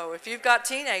 So if you've got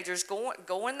teenagers,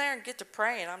 go in there and get to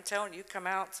praying. I'm telling you, come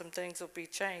out, some things will be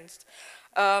changed.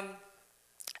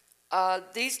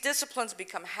 These disciplines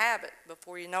become habit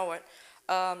before you know it.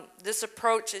 This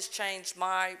approach has changed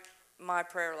my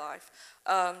prayer life.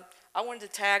 I wanted to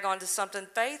tag on to something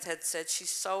Faith had said.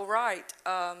 She's so right.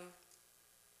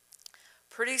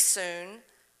 Pretty soon,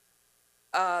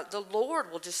 the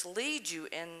Lord will just lead you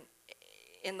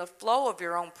in the flow of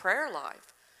your own prayer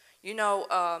life. You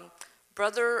know,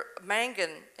 Brother Mangan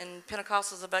in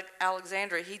Pentecostals of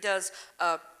Alexandria, he does,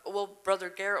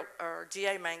 Brother Gerald, or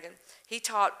G.A. Mangan, he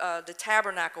taught the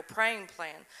tabernacle praying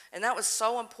plan. And that was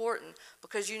so important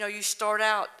because, you know, you start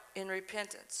out in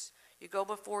repentance. You go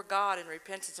before God in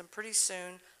repentance, and pretty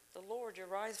soon the Lord, your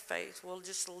right faith, will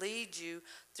just lead you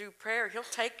through prayer. He'll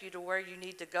take you to where you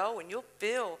need to go, and you'll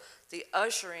feel the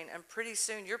ushering, and pretty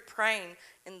soon you're praying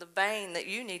in the vein that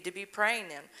you need to be praying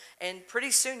in. And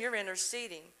pretty soon you're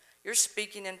interceding. You're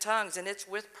speaking in tongues, and it's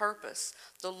with purpose.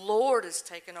 The Lord has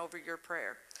taken over your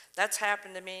prayer. That's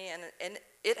happened to me, and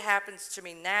it happens to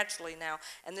me naturally now.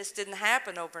 And this didn't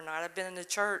happen overnight. I've been in the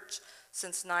church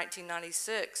since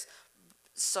 1996.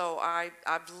 So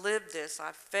I've lived this.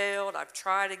 I've failed. I've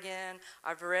tried again.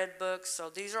 I've read books. So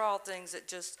these are all things that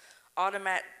just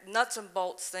automatic, nuts and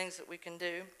bolts things that we can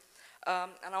do.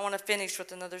 And I want to finish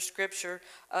with another scripture.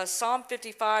 Psalm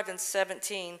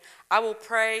 55:17. I will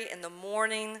pray in the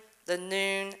morning, the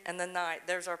noon, and the night.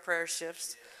 There's our prayer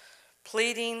shifts.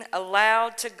 Pleading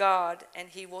aloud to God, and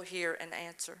he will hear and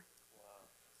answer.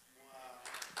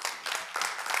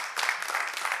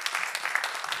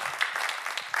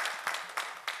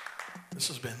 This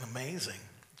has been amazing.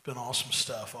 It's been awesome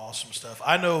stuff, awesome stuff.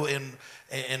 I know in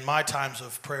my times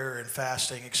of prayer and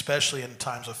fasting, especially in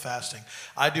times of fasting,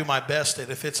 I do my best that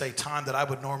if it's a time that I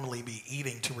would normally be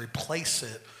eating, to replace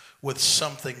it with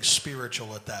something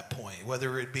spiritual at that point,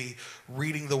 whether it be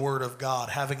reading the Word of God,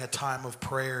 having a time of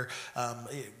prayer,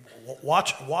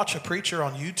 watch a preacher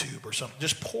on YouTube or something.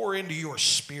 Just pour into your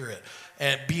spirit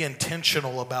and be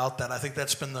intentional about that. I think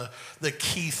that's been the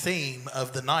key theme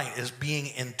of the night, is being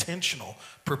intentional,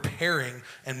 preparing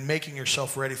and making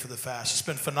yourself ready for the fast. It's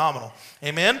been phenomenal.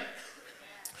 Amen?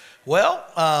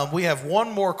 Well, we have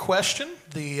one more question.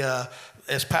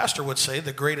 As Pastor would say,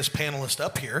 the greatest panelist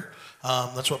up here.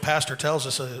 That's what Pastor tells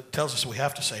us we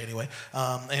have to say anyway.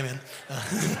 Amen.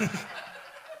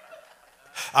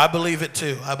 I believe it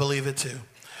too.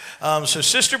 So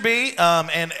Sister B,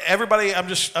 and everybody, I'm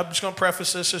just going to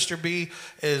preface this. Sister B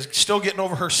is still getting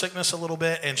over her sickness a little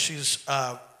bit, and she's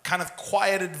kind of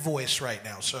quieted voice right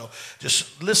now. So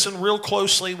just listen real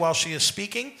closely while she is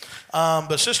speaking.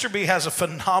 But Sister B has a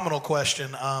phenomenal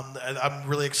question. I'm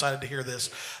really excited to hear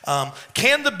this.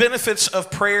 Can the benefits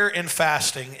of prayer and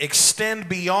fasting extend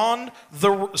beyond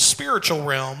the spiritual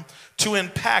realm to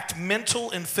impact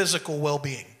mental and physical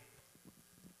well-being?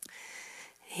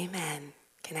 Amen.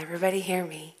 Can everybody hear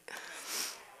me?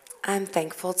 I'm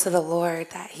thankful to the Lord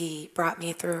that He brought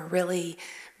me through a really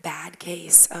bad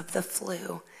case of the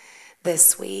flu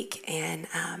this week, and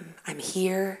I'm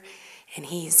here, and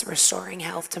He's restoring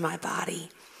health to my body.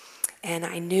 And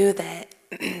I knew that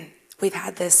we've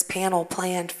had this panel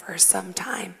planned for some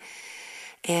time,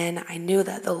 and I knew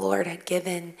that the Lord had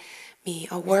given me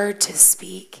a word to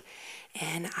speak.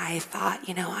 And I thought,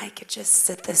 I could just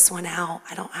sit this one out.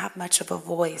 I don't have much of a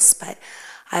voice, but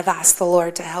I've asked the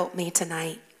Lord to help me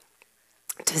tonight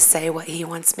to say what He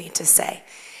wants me to say.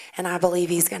 And I believe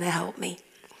He's going to help me.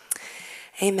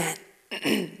 Amen.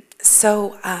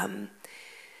 So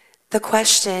the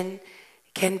question,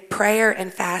 can prayer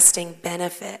and fasting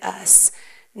benefit us,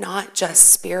 not just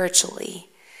spiritually,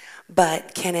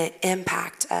 but can it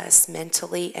impact us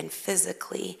mentally and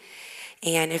physically?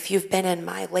 And if you've been in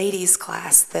my ladies'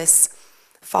 class this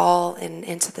fall and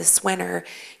into this winter,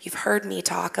 you've heard me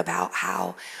talk about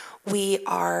how we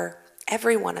are,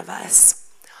 every one of us,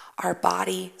 our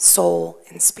body, soul,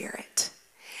 and spirit.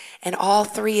 And all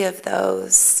three of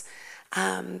those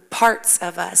parts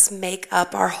of us make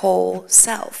up our whole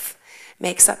self,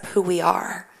 makes up who we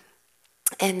are.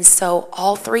 And so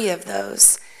all three of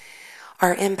those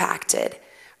are impacted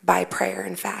by prayer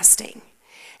and fasting.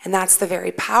 And that's the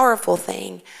very powerful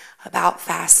thing about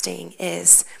fasting,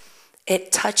 is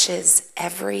it touches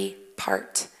every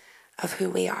part of who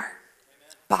we are.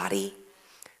 Body,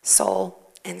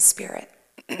 soul, and spirit.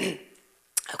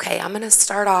 Okay, I'm going to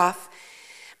start off.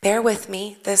 Bear with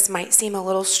me. This might seem a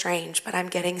little strange, but I'm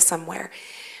getting somewhere.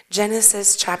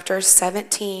 Genesis chapter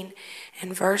 17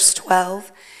 and verse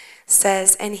 12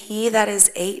 says, "And he that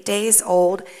is 8 days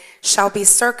old shall be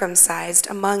circumcised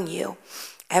among you,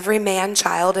 every man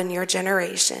child in your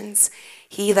generations,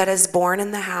 he that is born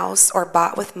in the house or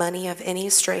bought with money of any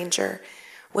stranger,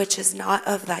 which is not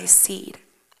of thy seed."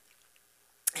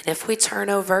 And if we turn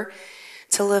over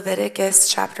to Leviticus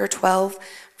chapter 12,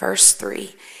 verse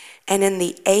 3, "And in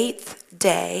the 8th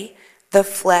day the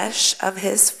flesh of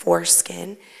his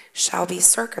foreskin shall be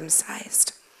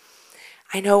circumcised."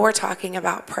 I know we're talking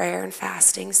about prayer and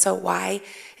fasting, so why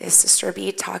is Sister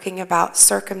B talking about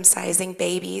circumcising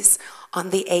babies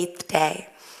on the 8th day?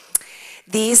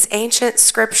 These ancient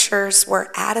scriptures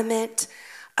were adamant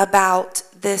about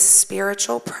this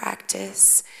spiritual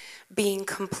practice being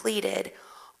completed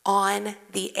on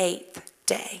the 8th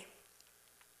day.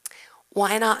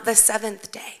 Why not the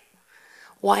 7th day?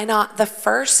 Why not the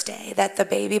first day that the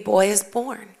baby boy is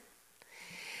born?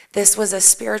 This was a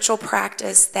spiritual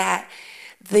practice that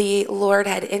the Lord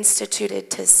had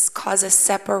instituted to cause a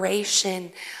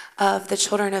separation of the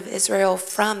children of Israel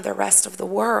from the rest of the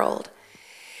world.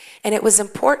 And it was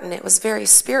important. It was very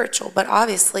spiritual, but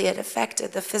obviously it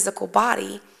affected the physical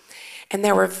body, and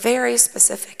there were very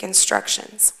specific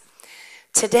instructions.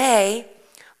 Today,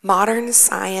 modern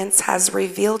science has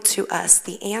revealed to us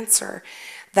the answer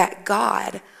that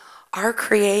God, our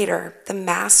Creator, the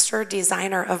master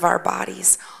designer of our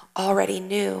bodies, already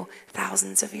knew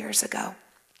thousands of years ago.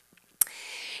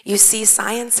 You see,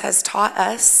 science has taught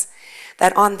us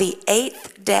that on the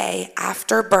 8th day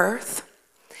after birth,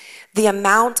 the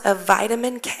amount of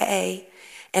vitamin K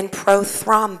and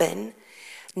prothrombin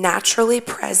naturally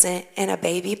present in a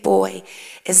baby boy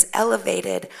is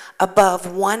elevated above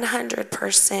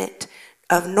 100%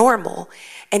 of normal,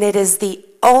 and it is the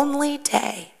only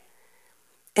day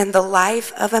in the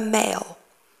life of a male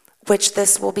which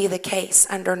this will be the case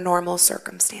under normal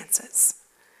circumstances.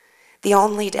 The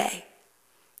only day,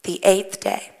 the 8th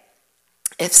day.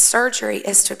 If surgery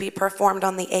is to be performed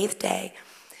on the 8th day,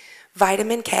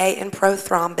 vitamin K and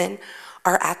prothrombin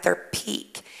are at their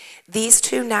peak. These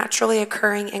two naturally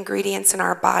occurring ingredients in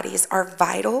our bodies are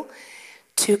vital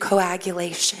to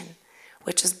coagulation,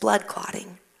 which is blood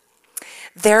clotting.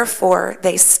 Therefore,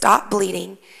 they stop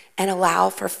bleeding and allow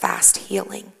for fast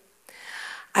healing.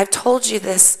 I've told you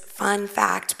this fun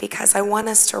fact because I want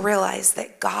us to realize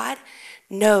that God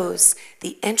knows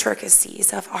the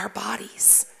intricacies of our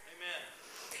bodies.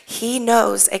 Amen. He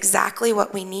knows exactly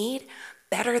what we need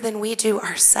better than we do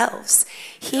ourselves.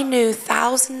 He knew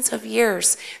thousands of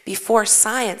years before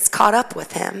science caught up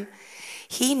with him.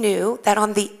 He knew that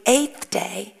on the 8th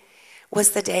day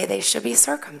was the day they should be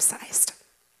circumcised.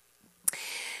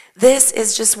 This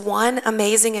is just one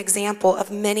amazing example of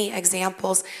many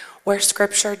examples where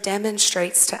Scripture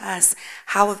demonstrates to us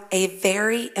how a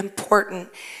very important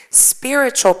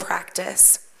spiritual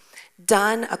practice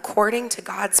done according to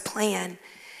God's plan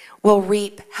will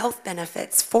reap health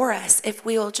benefits for us if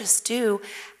we will just do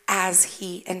as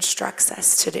He instructs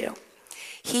us to do.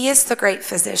 He is the great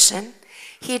physician.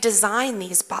 He designed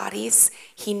these bodies.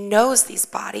 He knows these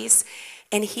bodies.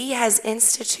 And He has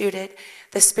instituted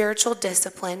the spiritual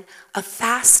discipline of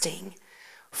fasting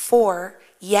for,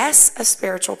 yes, a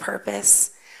spiritual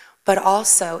purpose, but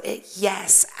also,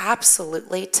 yes,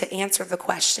 absolutely, to answer the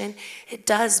question, it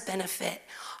does benefit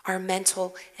our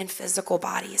mental and physical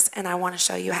bodies, and I want to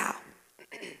show you how.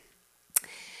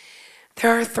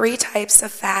 There are 3 types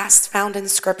of fast found in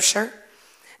Scripture.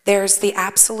 There's the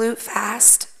absolute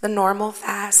fast, the normal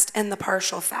fast, and the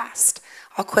partial fast.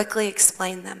 I'll quickly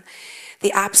explain them.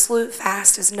 The absolute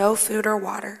fast is no food or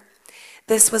water.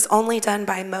 This was only done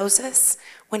by Moses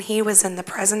when he was in the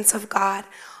presence of God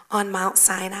on Mount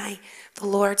Sinai. The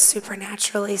Lord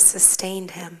supernaturally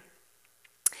sustained him.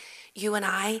 You and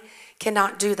I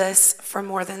cannot do this for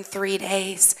more than 3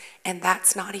 days, and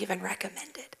that's not even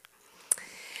recommended.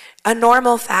 A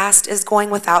normal fast is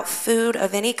going without food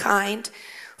of any kind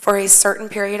for a certain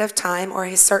period of time or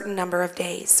a certain number of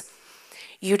days.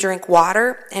 You drink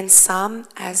water, and some,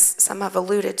 as some have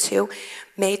alluded to,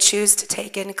 may choose to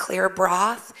take in clear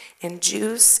broth and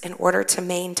juice in order to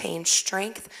maintain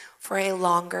strength for a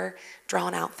longer,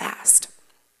 drawn-out fast.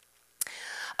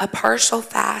 A partial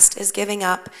fast is giving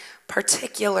up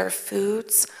particular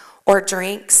foods or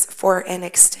drinks for an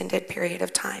extended period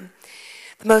of time.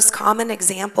 The most common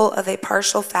example of a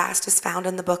partial fast is found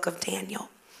in the book of Daniel.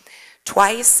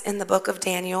 Twice in the book of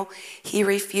Daniel, he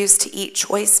refused to eat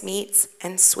choice meats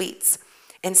and sweets,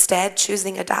 instead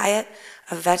choosing a diet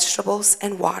of vegetables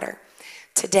and water.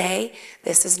 Today,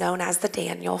 this is known as the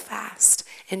Daniel fast,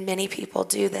 and many people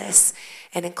do this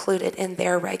and include it in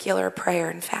their regular prayer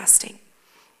and fasting.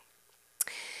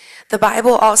 The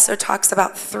Bible also talks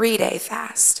about 3-day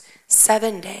fast,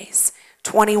 7 days,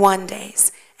 21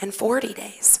 days, and 40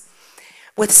 days,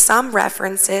 with some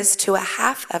references to a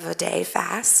half of a day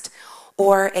fast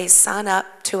or a sun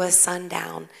up to a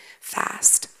sundown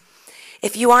fast.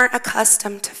 If you aren't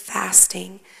accustomed to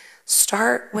fasting,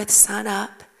 start with sun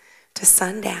up to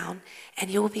sundown, and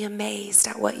you will be amazed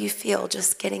at what you feel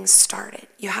just getting started.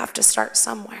 You have to start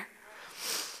somewhere.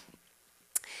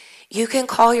 You can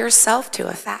call yourself to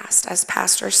a fast, as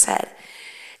Pastor said.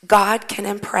 God can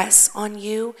impress on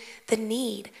you the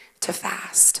need to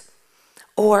fast.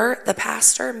 Or the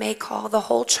pastor may call the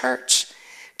whole church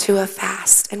to a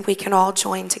fast, and we can all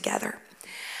join together.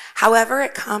 However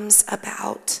it comes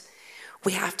about,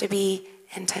 we have to be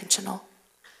intentional.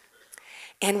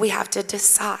 And we have to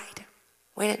decide.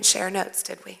 We didn't share notes,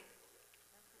 did we?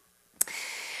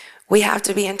 We have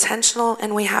to be intentional,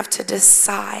 and we have to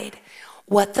decide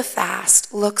what the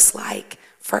fast looks like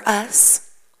for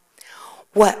us,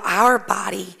 what our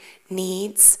body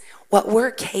needs, what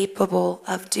we're capable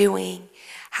of doing,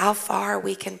 how far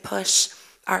we can push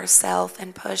ourselves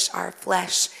and push our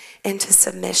flesh into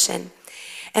submission.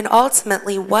 And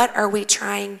ultimately, what are we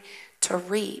trying to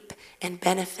reap and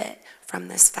benefit from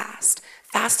this fast?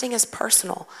 Fasting is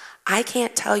personal. I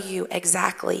can't tell you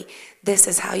exactly this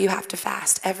is how you have to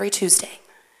fast every Tuesday,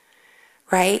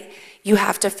 right? You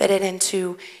have to fit it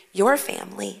into your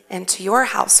family, into your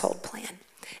household plan.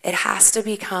 It has to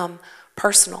become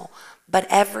personal, but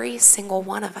every single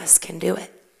one of us can do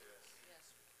it.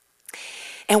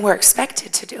 And we're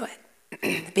expected to do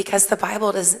it because the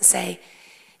Bible doesn't say,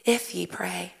 if ye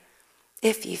pray,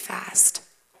 if ye fast,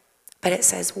 but it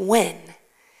says, when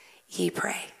ye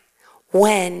pray,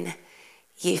 when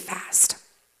ye fast.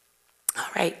 All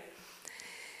right.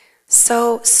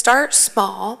 So start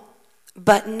small.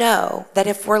 But know that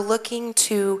if we're looking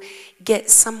to get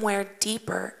somewhere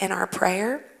deeper in our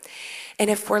prayer, and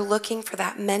if we're looking for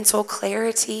that mental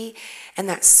clarity and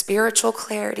that spiritual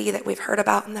clarity that we've heard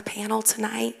about in the panel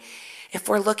tonight, if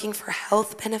we're looking for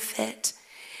health benefit,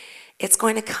 it's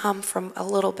going to come from a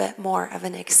little bit more of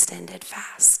an extended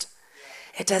fast.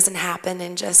 It doesn't happen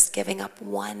in just giving up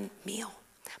one meal,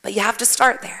 but you have to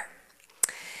start there.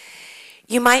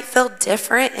 You might feel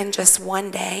different in just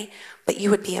one day, but you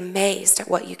would be amazed at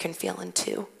what you can feel in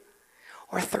 2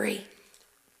 or 3.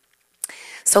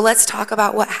 So let's talk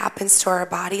about what happens to our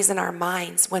bodies and our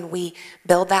minds when we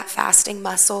build that fasting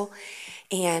muscle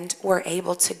and we're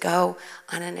able to go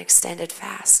on an extended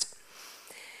fast.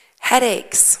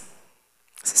 Headaches.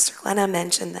 Sister Glenna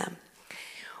mentioned them.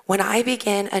 When I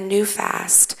begin a new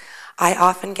fast, I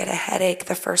often get a headache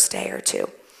the first day or 2.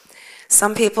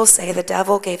 Some people say the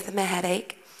devil gave them a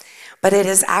headache, but it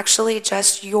is actually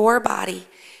just your body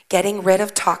getting rid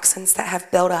of toxins that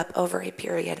have built up over a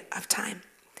period of time.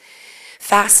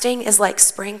 Fasting is like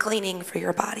spring cleaning for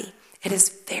your body. It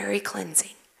is very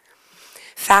cleansing.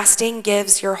 Fasting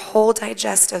gives your whole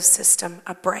digestive system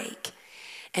a break,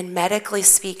 and medically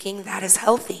speaking, that is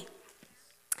healthy.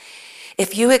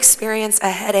 If you experience a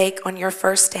headache on your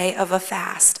first day of a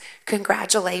fast,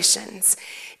 congratulations.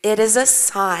 It is a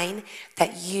sign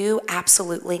that you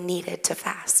absolutely needed to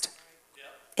fast.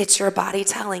 It's your body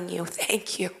telling you,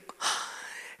 thank you.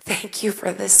 Thank you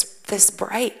for this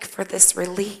break, for this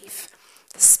relief,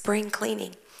 the spring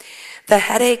cleaning. The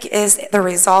headache is the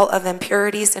result of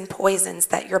impurities and poisons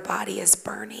that your body is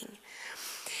burning.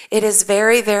 It is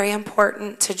very, very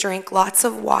important to drink lots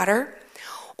of water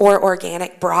or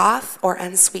organic broth or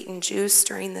unsweetened juice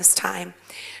during this time.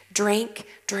 Drink,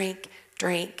 drink,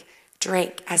 drink,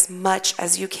 drink as much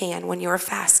as you can when you're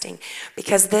fasting,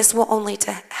 because this will only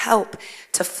help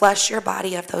to flush your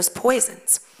body of those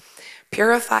poisons.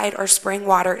 Purified or spring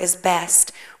water is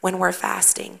best when we're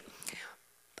fasting.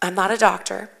 I'm not a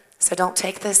doctor, so don't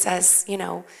take this as,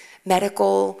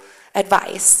 medical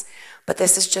advice, but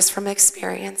this is just from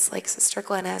experience, like Sister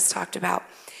Glenna has talked about.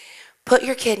 Put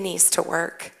your kidneys to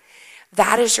work.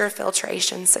 That is your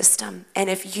filtration system. And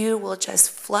if you will just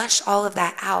flush all of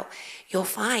that out, you'll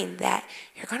find that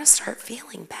you're going to start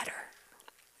feeling better.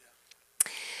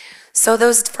 So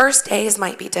those first days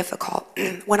might be difficult.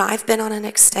 When I've been on an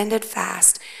extended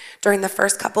fast, during the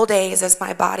first couple days as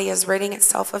my body is ridding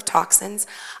itself of toxins,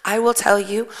 I will tell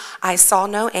you, I saw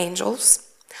no angels.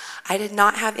 I did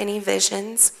not have any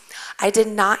visions. I did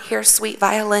not hear sweet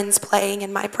violins playing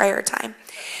in my prayer time.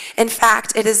 In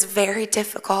fact, it is very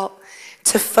difficult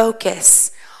to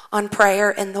focus on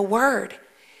prayer and the Word.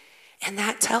 And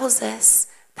that tells us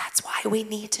that's why we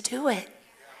need to do it.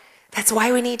 That's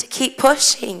why we need to keep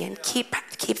pushing and keep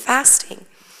fasting.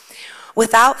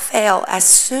 Without fail, as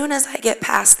soon as I get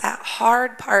past that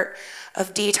hard part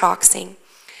of detoxing,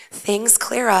 things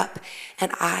clear up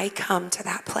and I come to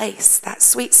that place, that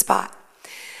sweet spot,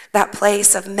 that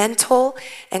place of mental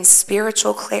and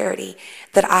spiritual clarity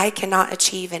that I cannot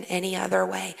achieve in any other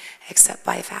way except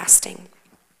by fasting.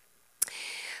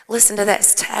 Listen to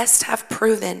this. Tests have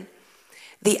proven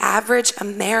the average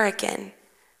American,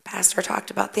 Pastor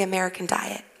talked about the American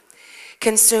diet,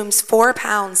 consumes 4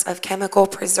 pounds of chemical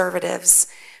preservatives,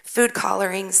 food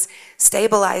colorings,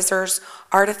 stabilizers,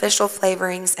 artificial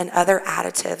flavorings, and other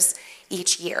additives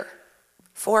each year.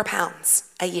 4 pounds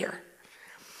a year.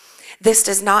 This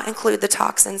does not include the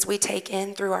toxins we take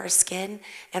in through our skin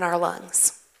and our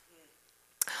lungs.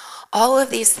 All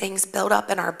of these things build up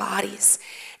in our bodies,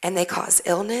 and they cause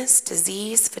illness,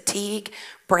 disease, fatigue,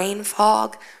 brain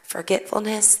fog,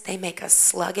 forgetfulness. They make us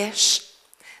sluggish.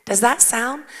 Does that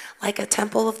sound like a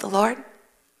temple of the Lord?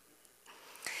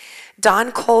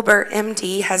 Don Colbert,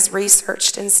 MD, has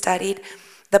researched and studied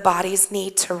the body's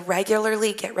need to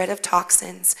regularly get rid of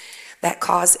toxins that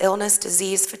cause illness,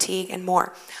 disease, fatigue, and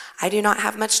more. I do not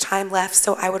have much time left,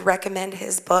 so I would recommend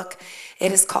his book.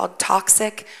 It is called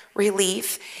Toxic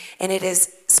Relief, and it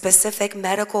is specific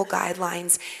medical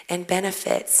guidelines and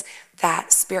benefits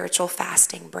that spiritual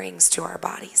fasting brings to our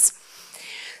bodies.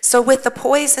 So with the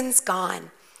poisons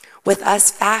gone, with us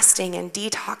fasting and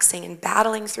detoxing and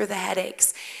battling through the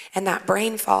headaches and that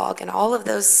brain fog and all of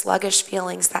those sluggish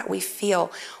feelings that we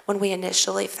feel when we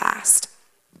initially fast,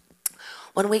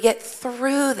 when we get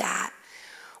through that,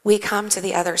 we come to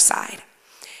the other side.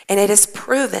 And it is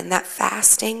proven that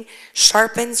fasting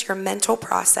sharpens your mental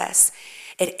process.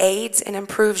 It aids and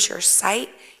improves your sight,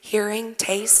 hearing,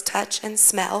 taste, touch, and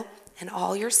smell, and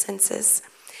all your senses.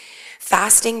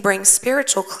 Fasting brings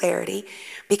spiritual clarity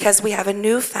because we have a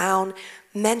newfound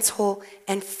mental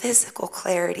and physical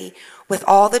clarity with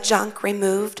all the junk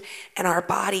removed, and our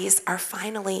bodies are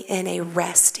finally in a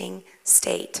resting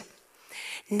state.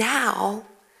 Now,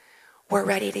 we're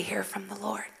ready to hear from the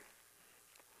Lord.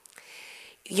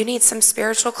 You need some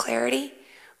spiritual clarity?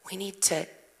 We need to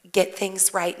get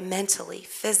things right mentally,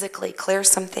 physically, clear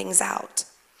some things out.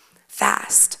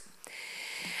 Fast.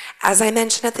 As I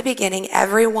mentioned at the beginning,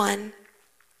 everyone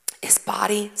is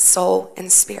body, soul,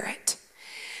 and spirit.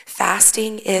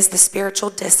 Fasting is the spiritual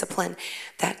discipline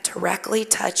that directly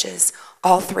touches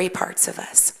all three parts of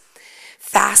us.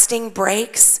 Fasting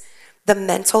breaks the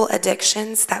mental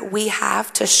addictions that we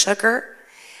have to sugar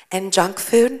and junk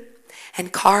food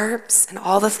and carbs and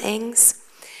all the things.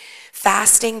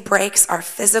 Fasting breaks our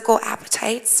physical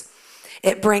appetites.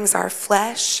 It brings our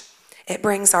flesh. It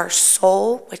brings our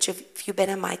soul, which if you've been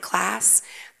in my class,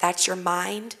 that's your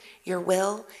mind, your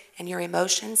will, and your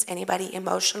emotions. Anybody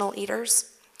emotional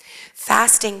eaters?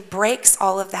 Fasting breaks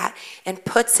all of that and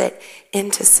puts it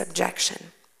into subjection.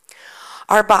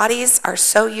 Our bodies are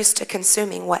so used to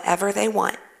consuming whatever they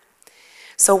want.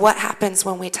 So what happens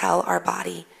when we tell our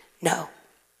body no?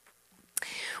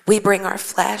 We bring our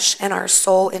flesh and our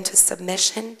soul into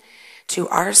submission to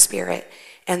our spirit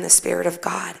and the Spirit of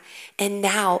God. And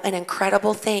now an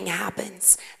incredible thing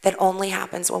happens that only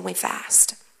happens when we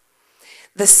fast.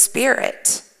 The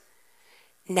Spirit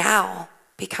now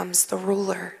becomes the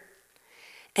ruler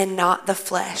and not the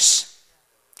flesh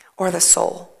or the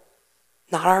soul,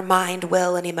 not our mind,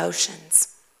 will, and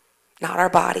emotions, not our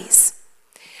bodies.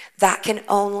 That can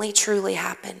only truly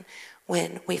happen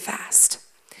when we fast.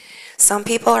 Some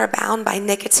people are bound by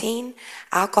nicotine,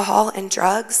 alcohol, and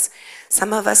drugs.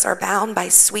 Some of us are bound by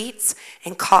sweets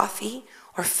and coffee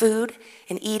or food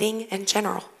and eating in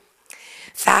general.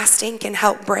 Fasting can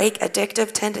help break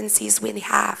addictive tendencies we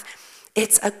have.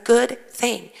 It's a good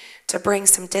thing to bring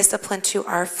some discipline to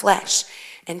our flesh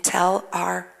and tell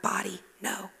our body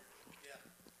no.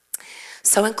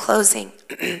 So in closing,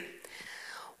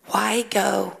 why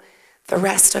go the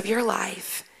rest of your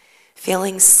life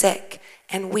feeling sick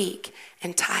and weak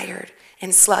and tired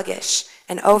and sluggish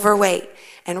and overweight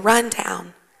and run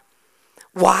down?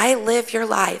 Why live your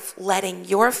life letting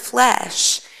your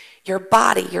flesh, your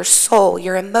body, your soul,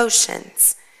 your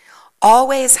emotions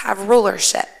always have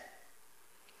rulership?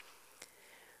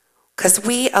 Because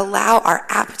we allow our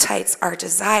appetites, our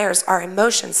desires, our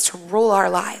emotions to rule our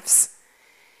lives.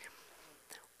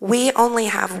 We only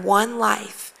have one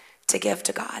life to give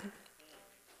to God.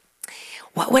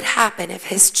 What would happen if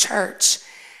His church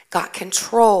got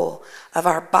control of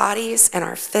our bodies and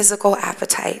our physical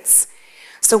appetites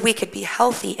so we could be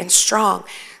healthy and strong,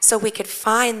 so we could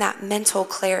find that mental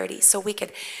clarity, so we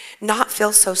could not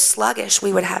feel so sluggish,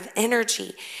 we would have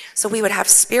energy, so we would have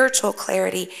spiritual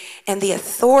clarity and the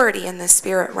authority in the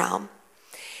spirit realm?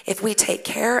 If we take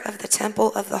care of the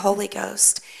temple of the Holy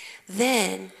Ghost,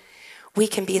 then we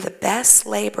can be the best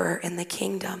laborer in the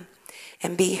kingdom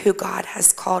and be who God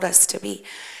has called us to be.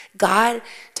 God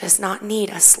does not need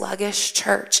a sluggish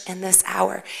church in this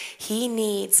hour. He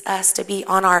needs us to be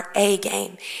on our A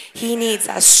game. He needs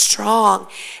us strong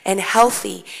and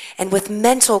healthy and with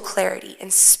mental clarity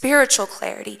and spiritual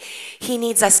clarity. He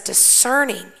needs us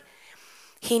discerning.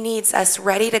 He needs us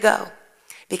ready to go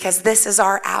because this is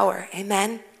our hour.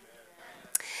 Amen.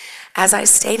 As I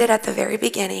stated at the very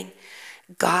beginning,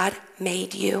 God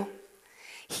made you.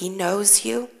 He knows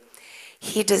you.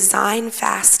 He designed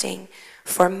fasting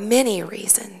for many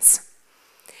reasons.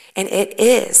 And it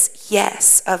is,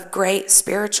 yes, of great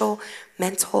spiritual,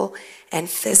 mental, and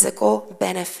physical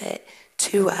benefit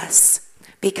to us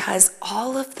because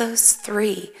all of those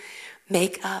three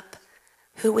make up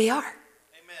who we are.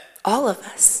 Amen. All of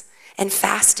us. And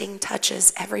fasting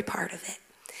touches every part of it.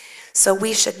 So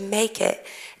we should make it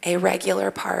a regular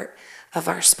part of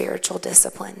our spiritual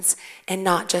disciplines and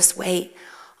not just wait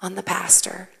on the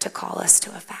pastor to call us to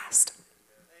a fast.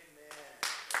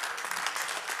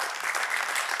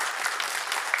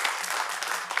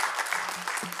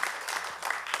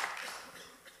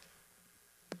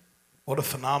 What a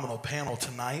phenomenal panel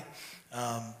tonight.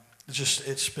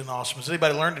 It's been awesome. Has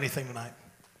anybody learned anything tonight?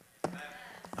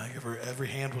 Every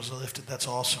hand was lifted. That's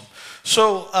awesome.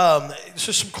 So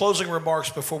just some closing remarks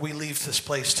before we leave this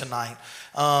place tonight.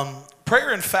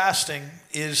 Prayer and fasting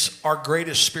is our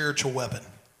greatest spiritual weapon.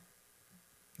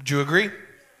 Would you agree?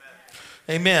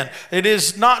 Amen. It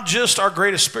is not just our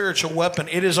greatest spiritual weapon.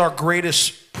 It is our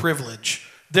greatest privilege.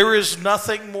 There is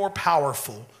nothing more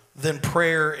powerful than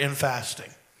prayer and fasting.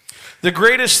 The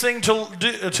greatest thing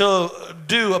to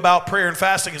do about prayer and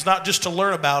fasting is not just to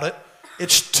learn about it,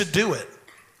 it's to do it.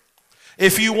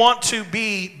 If you want to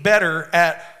be better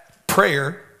at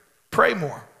prayer, Pray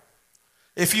more.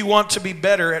 If you want to be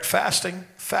better at fasting,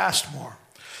 fast more.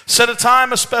 Set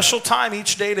a special time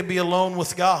each day to be alone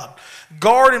with God.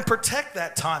 Guard and protect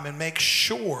that time and make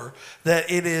sure that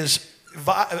it is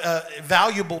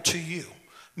valuable to you.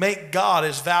 Make God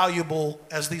as valuable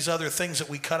as these other things that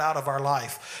we cut out of our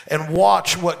life. And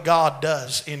watch what God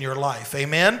does in your life.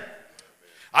 Amen?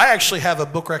 I actually have a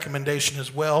book recommendation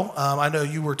as well. I know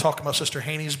you were talking about Sister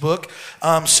Haney's book.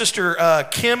 Sister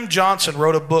Kim Johnson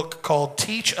wrote a book called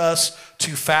Teach Us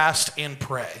to Fast and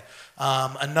Pray.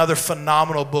 Another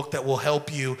phenomenal book that will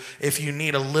help you if you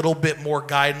need a little bit more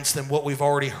guidance than what we've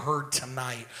already heard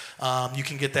tonight. You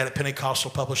can get that at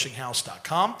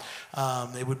PentecostalPublishingHouse.com.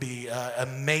 It would be an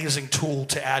amazing tool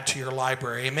to add to your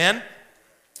library. Amen?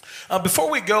 Before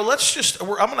we go, I'm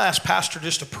going to ask Pastor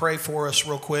just to pray for us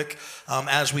real quick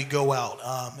as we go out.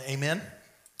 Amen?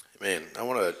 Amen. I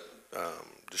want to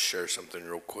just share something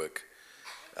real quick.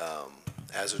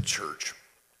 As a church,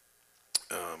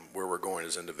 where we're going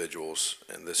as individuals,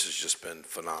 and this has just been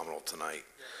phenomenal tonight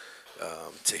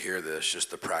to hear this, just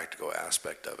the practical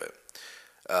aspect of it.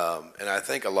 And I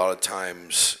think a lot of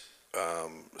times,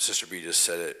 Sister B just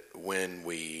said it, when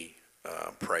we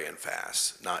pray and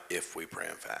fast, not if we pray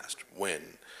and fast, when.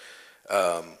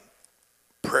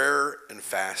 Prayer and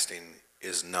fasting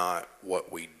is not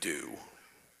what we do.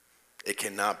 It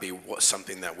cannot be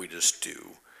something that we just do,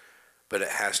 but it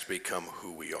has to become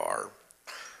who we are.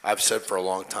 I've said for a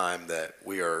long time that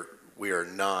we are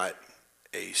not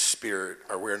a spirit,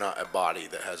 or we're not a body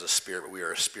that has a spirit, but we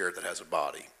are a spirit that has a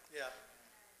body. Yeah.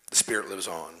 The spirit lives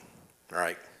on,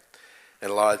 right? And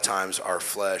a lot of times our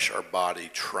flesh, our body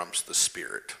trumps the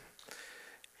spirit.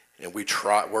 And we're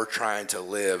trying to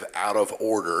live out of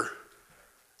order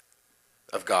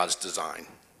of God's design.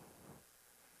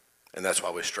 And that's why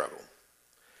we struggle.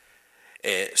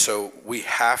 And so we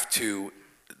have to,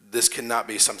 this cannot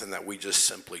be something that we just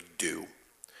simply do.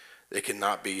 It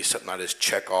cannot be something I just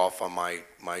check off on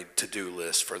my to-do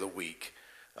list for the week.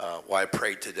 Well, I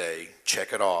prayed today,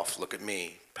 check it off, look at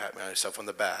me, pat myself on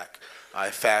the back. I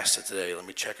fasted today, let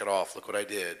me check it off, look what I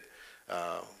did.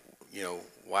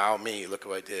 Wow me, look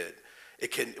what I did.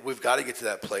 We've got to get to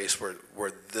that place where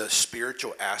the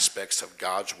spiritual aspects of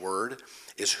God's word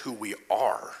is who we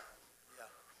are,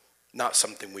 not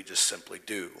something we just simply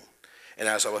do. And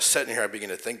as I was sitting here, I began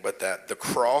to think about that. The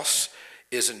cross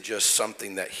isn't just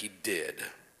something that he did.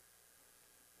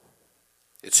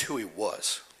 It's who he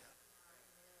was.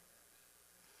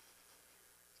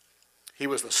 He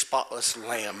was the spotless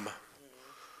lamb.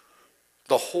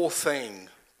 The whole thing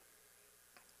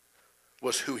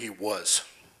was who he was.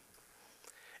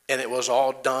 And it was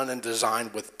all done and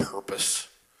designed with purpose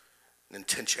and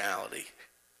intentionality.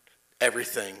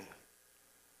 Everything.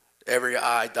 Every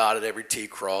I dotted, every T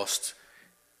crossed.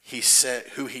 He sent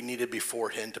who he needed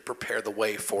beforehand to prepare the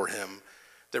way for him.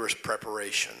 There was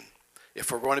preparation.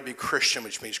 If we're going to be Christian,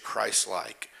 which means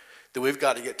Christ-like, then we've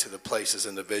got to get to the place as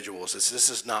individuals.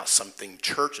 This is not something,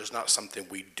 church is not something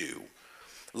we do.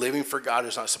 Living for God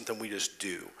is not something we just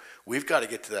do. We've got to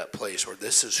get to that place where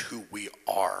this is who we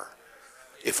are.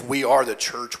 If we are the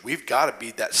church, we've got to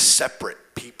be that separate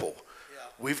people.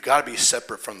 We've got to be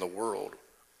separate from the world.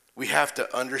 We have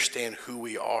to understand who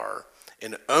we are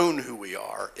and own who we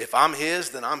are. If I'm his,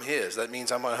 then I'm his. That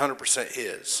means I'm 100%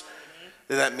 his.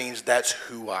 Then that means that's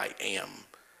who I am.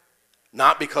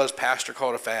 Not because pastor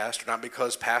called a fast, or not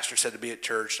because pastor said to be at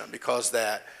church, not because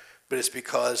that, but it's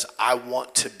because I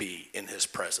want to be in his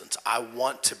presence. I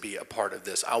want to be a part of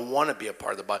this. I want to be a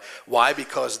part of the body. Why?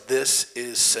 Because this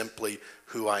is simply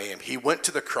who I am. He went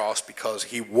to the cross because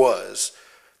he was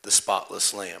the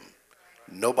spotless lamb.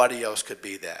 Nobody else could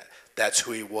be that. That's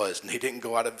who he was. And he didn't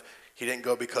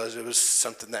go because it was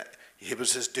something that it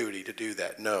was his duty to do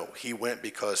that. No, he went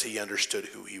because he understood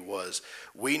who he was.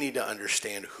 We need to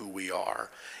understand who we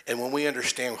are. And when we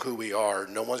understand who we are,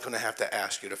 no one's going to have to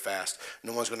ask you to fast.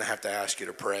 No one's going to have to ask you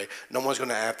to pray. No one's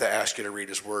going to have to ask you to read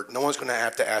his word. No one's going to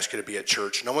have to ask you to be at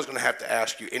church. No one's going to have to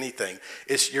ask you anything.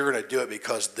 You're going to do it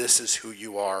because this is who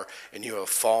you are, and you have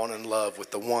fallen in love with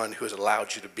the one who has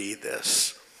allowed you to be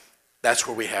this. That's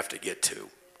where we have to get to.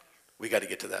 We got to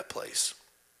get to that place.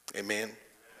 Amen.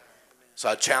 So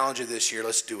I challenge you this year,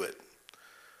 let's do it.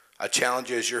 I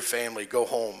challenge you as your family, go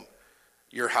home,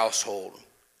 your household,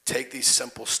 take these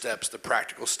simple steps, the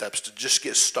practical steps to just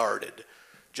get started.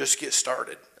 Just get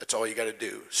started. That's all you got to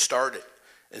do. Start it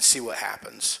and see what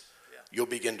happens. Yeah. You'll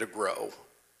begin to grow.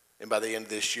 And by the end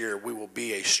of this year, we will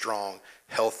be a strong,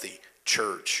 healthy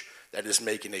church that is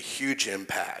making a huge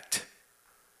impact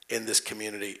in this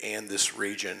community and this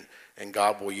region. And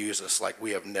God will use us like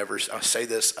we have never. I say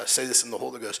this in the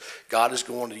Holy Ghost. God is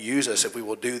going to use us if we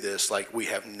will do this like we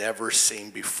have never seen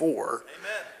before.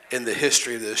 Amen. In the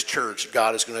history of this church.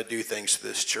 God is going to do things to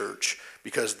this church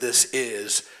because this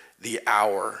is the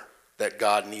hour that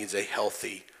God needs a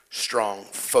healthy, strong,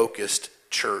 focused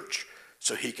church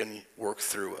so he can work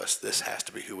through us. This has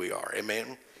to be who we are.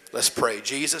 Amen. Let's pray.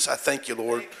 Jesus, I thank you,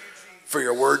 Lord, for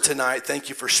your word tonight. Thank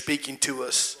you for speaking to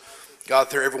us. God,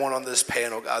 through everyone on this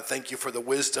panel, God, thank you for the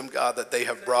wisdom, God, that they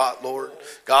have brought, Lord.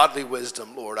 Godly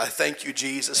wisdom, Lord. I thank you,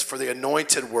 Jesus, for the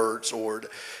anointed words, Lord.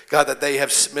 God, that they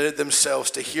have submitted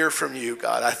themselves to hear from you,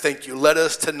 God. I thank you. Let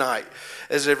us tonight,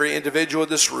 as every individual in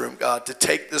this room, God, to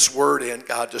take this word in,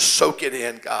 God, to soak it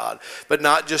in, God. But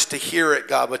not just to hear it,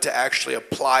 God, but to actually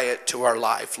apply it to our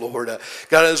life, Lord.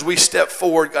 God, as we step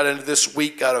forward, God, into this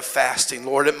week, God, of fasting,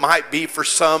 Lord, it might be for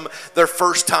some their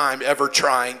first time ever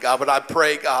trying, God. But I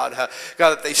pray, God,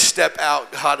 God, that they step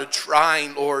out, God, of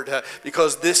trying, Lord,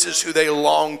 because this is who they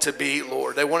long to be,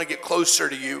 Lord. They want to get closer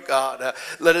to you, God.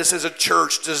 Let us as a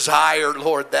church desire,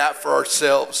 Lord, that for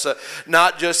ourselves.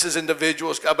 Not just as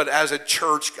individuals, God, but as a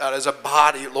church, God, as a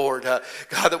body, Lord. God,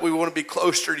 that we want to be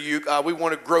closer to you, God. We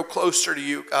want to grow closer to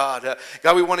you, God.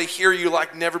 God, we want to hear you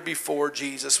like never before,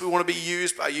 Jesus. We want to be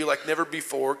used by you like never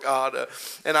before, God.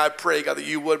 And I pray, God, that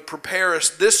you would prepare us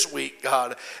this week,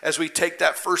 God, as we take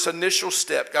that first initial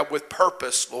step, God, with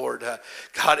purpose, Lord,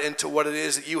 God, into what it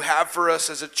is that you have for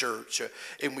us as a church.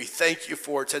 And we thank you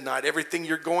for tonight. Everything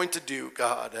you're going to do,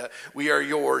 God, we are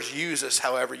yours. Use us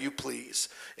however you please.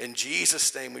 In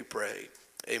Jesus' name we pray.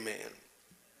 Amen.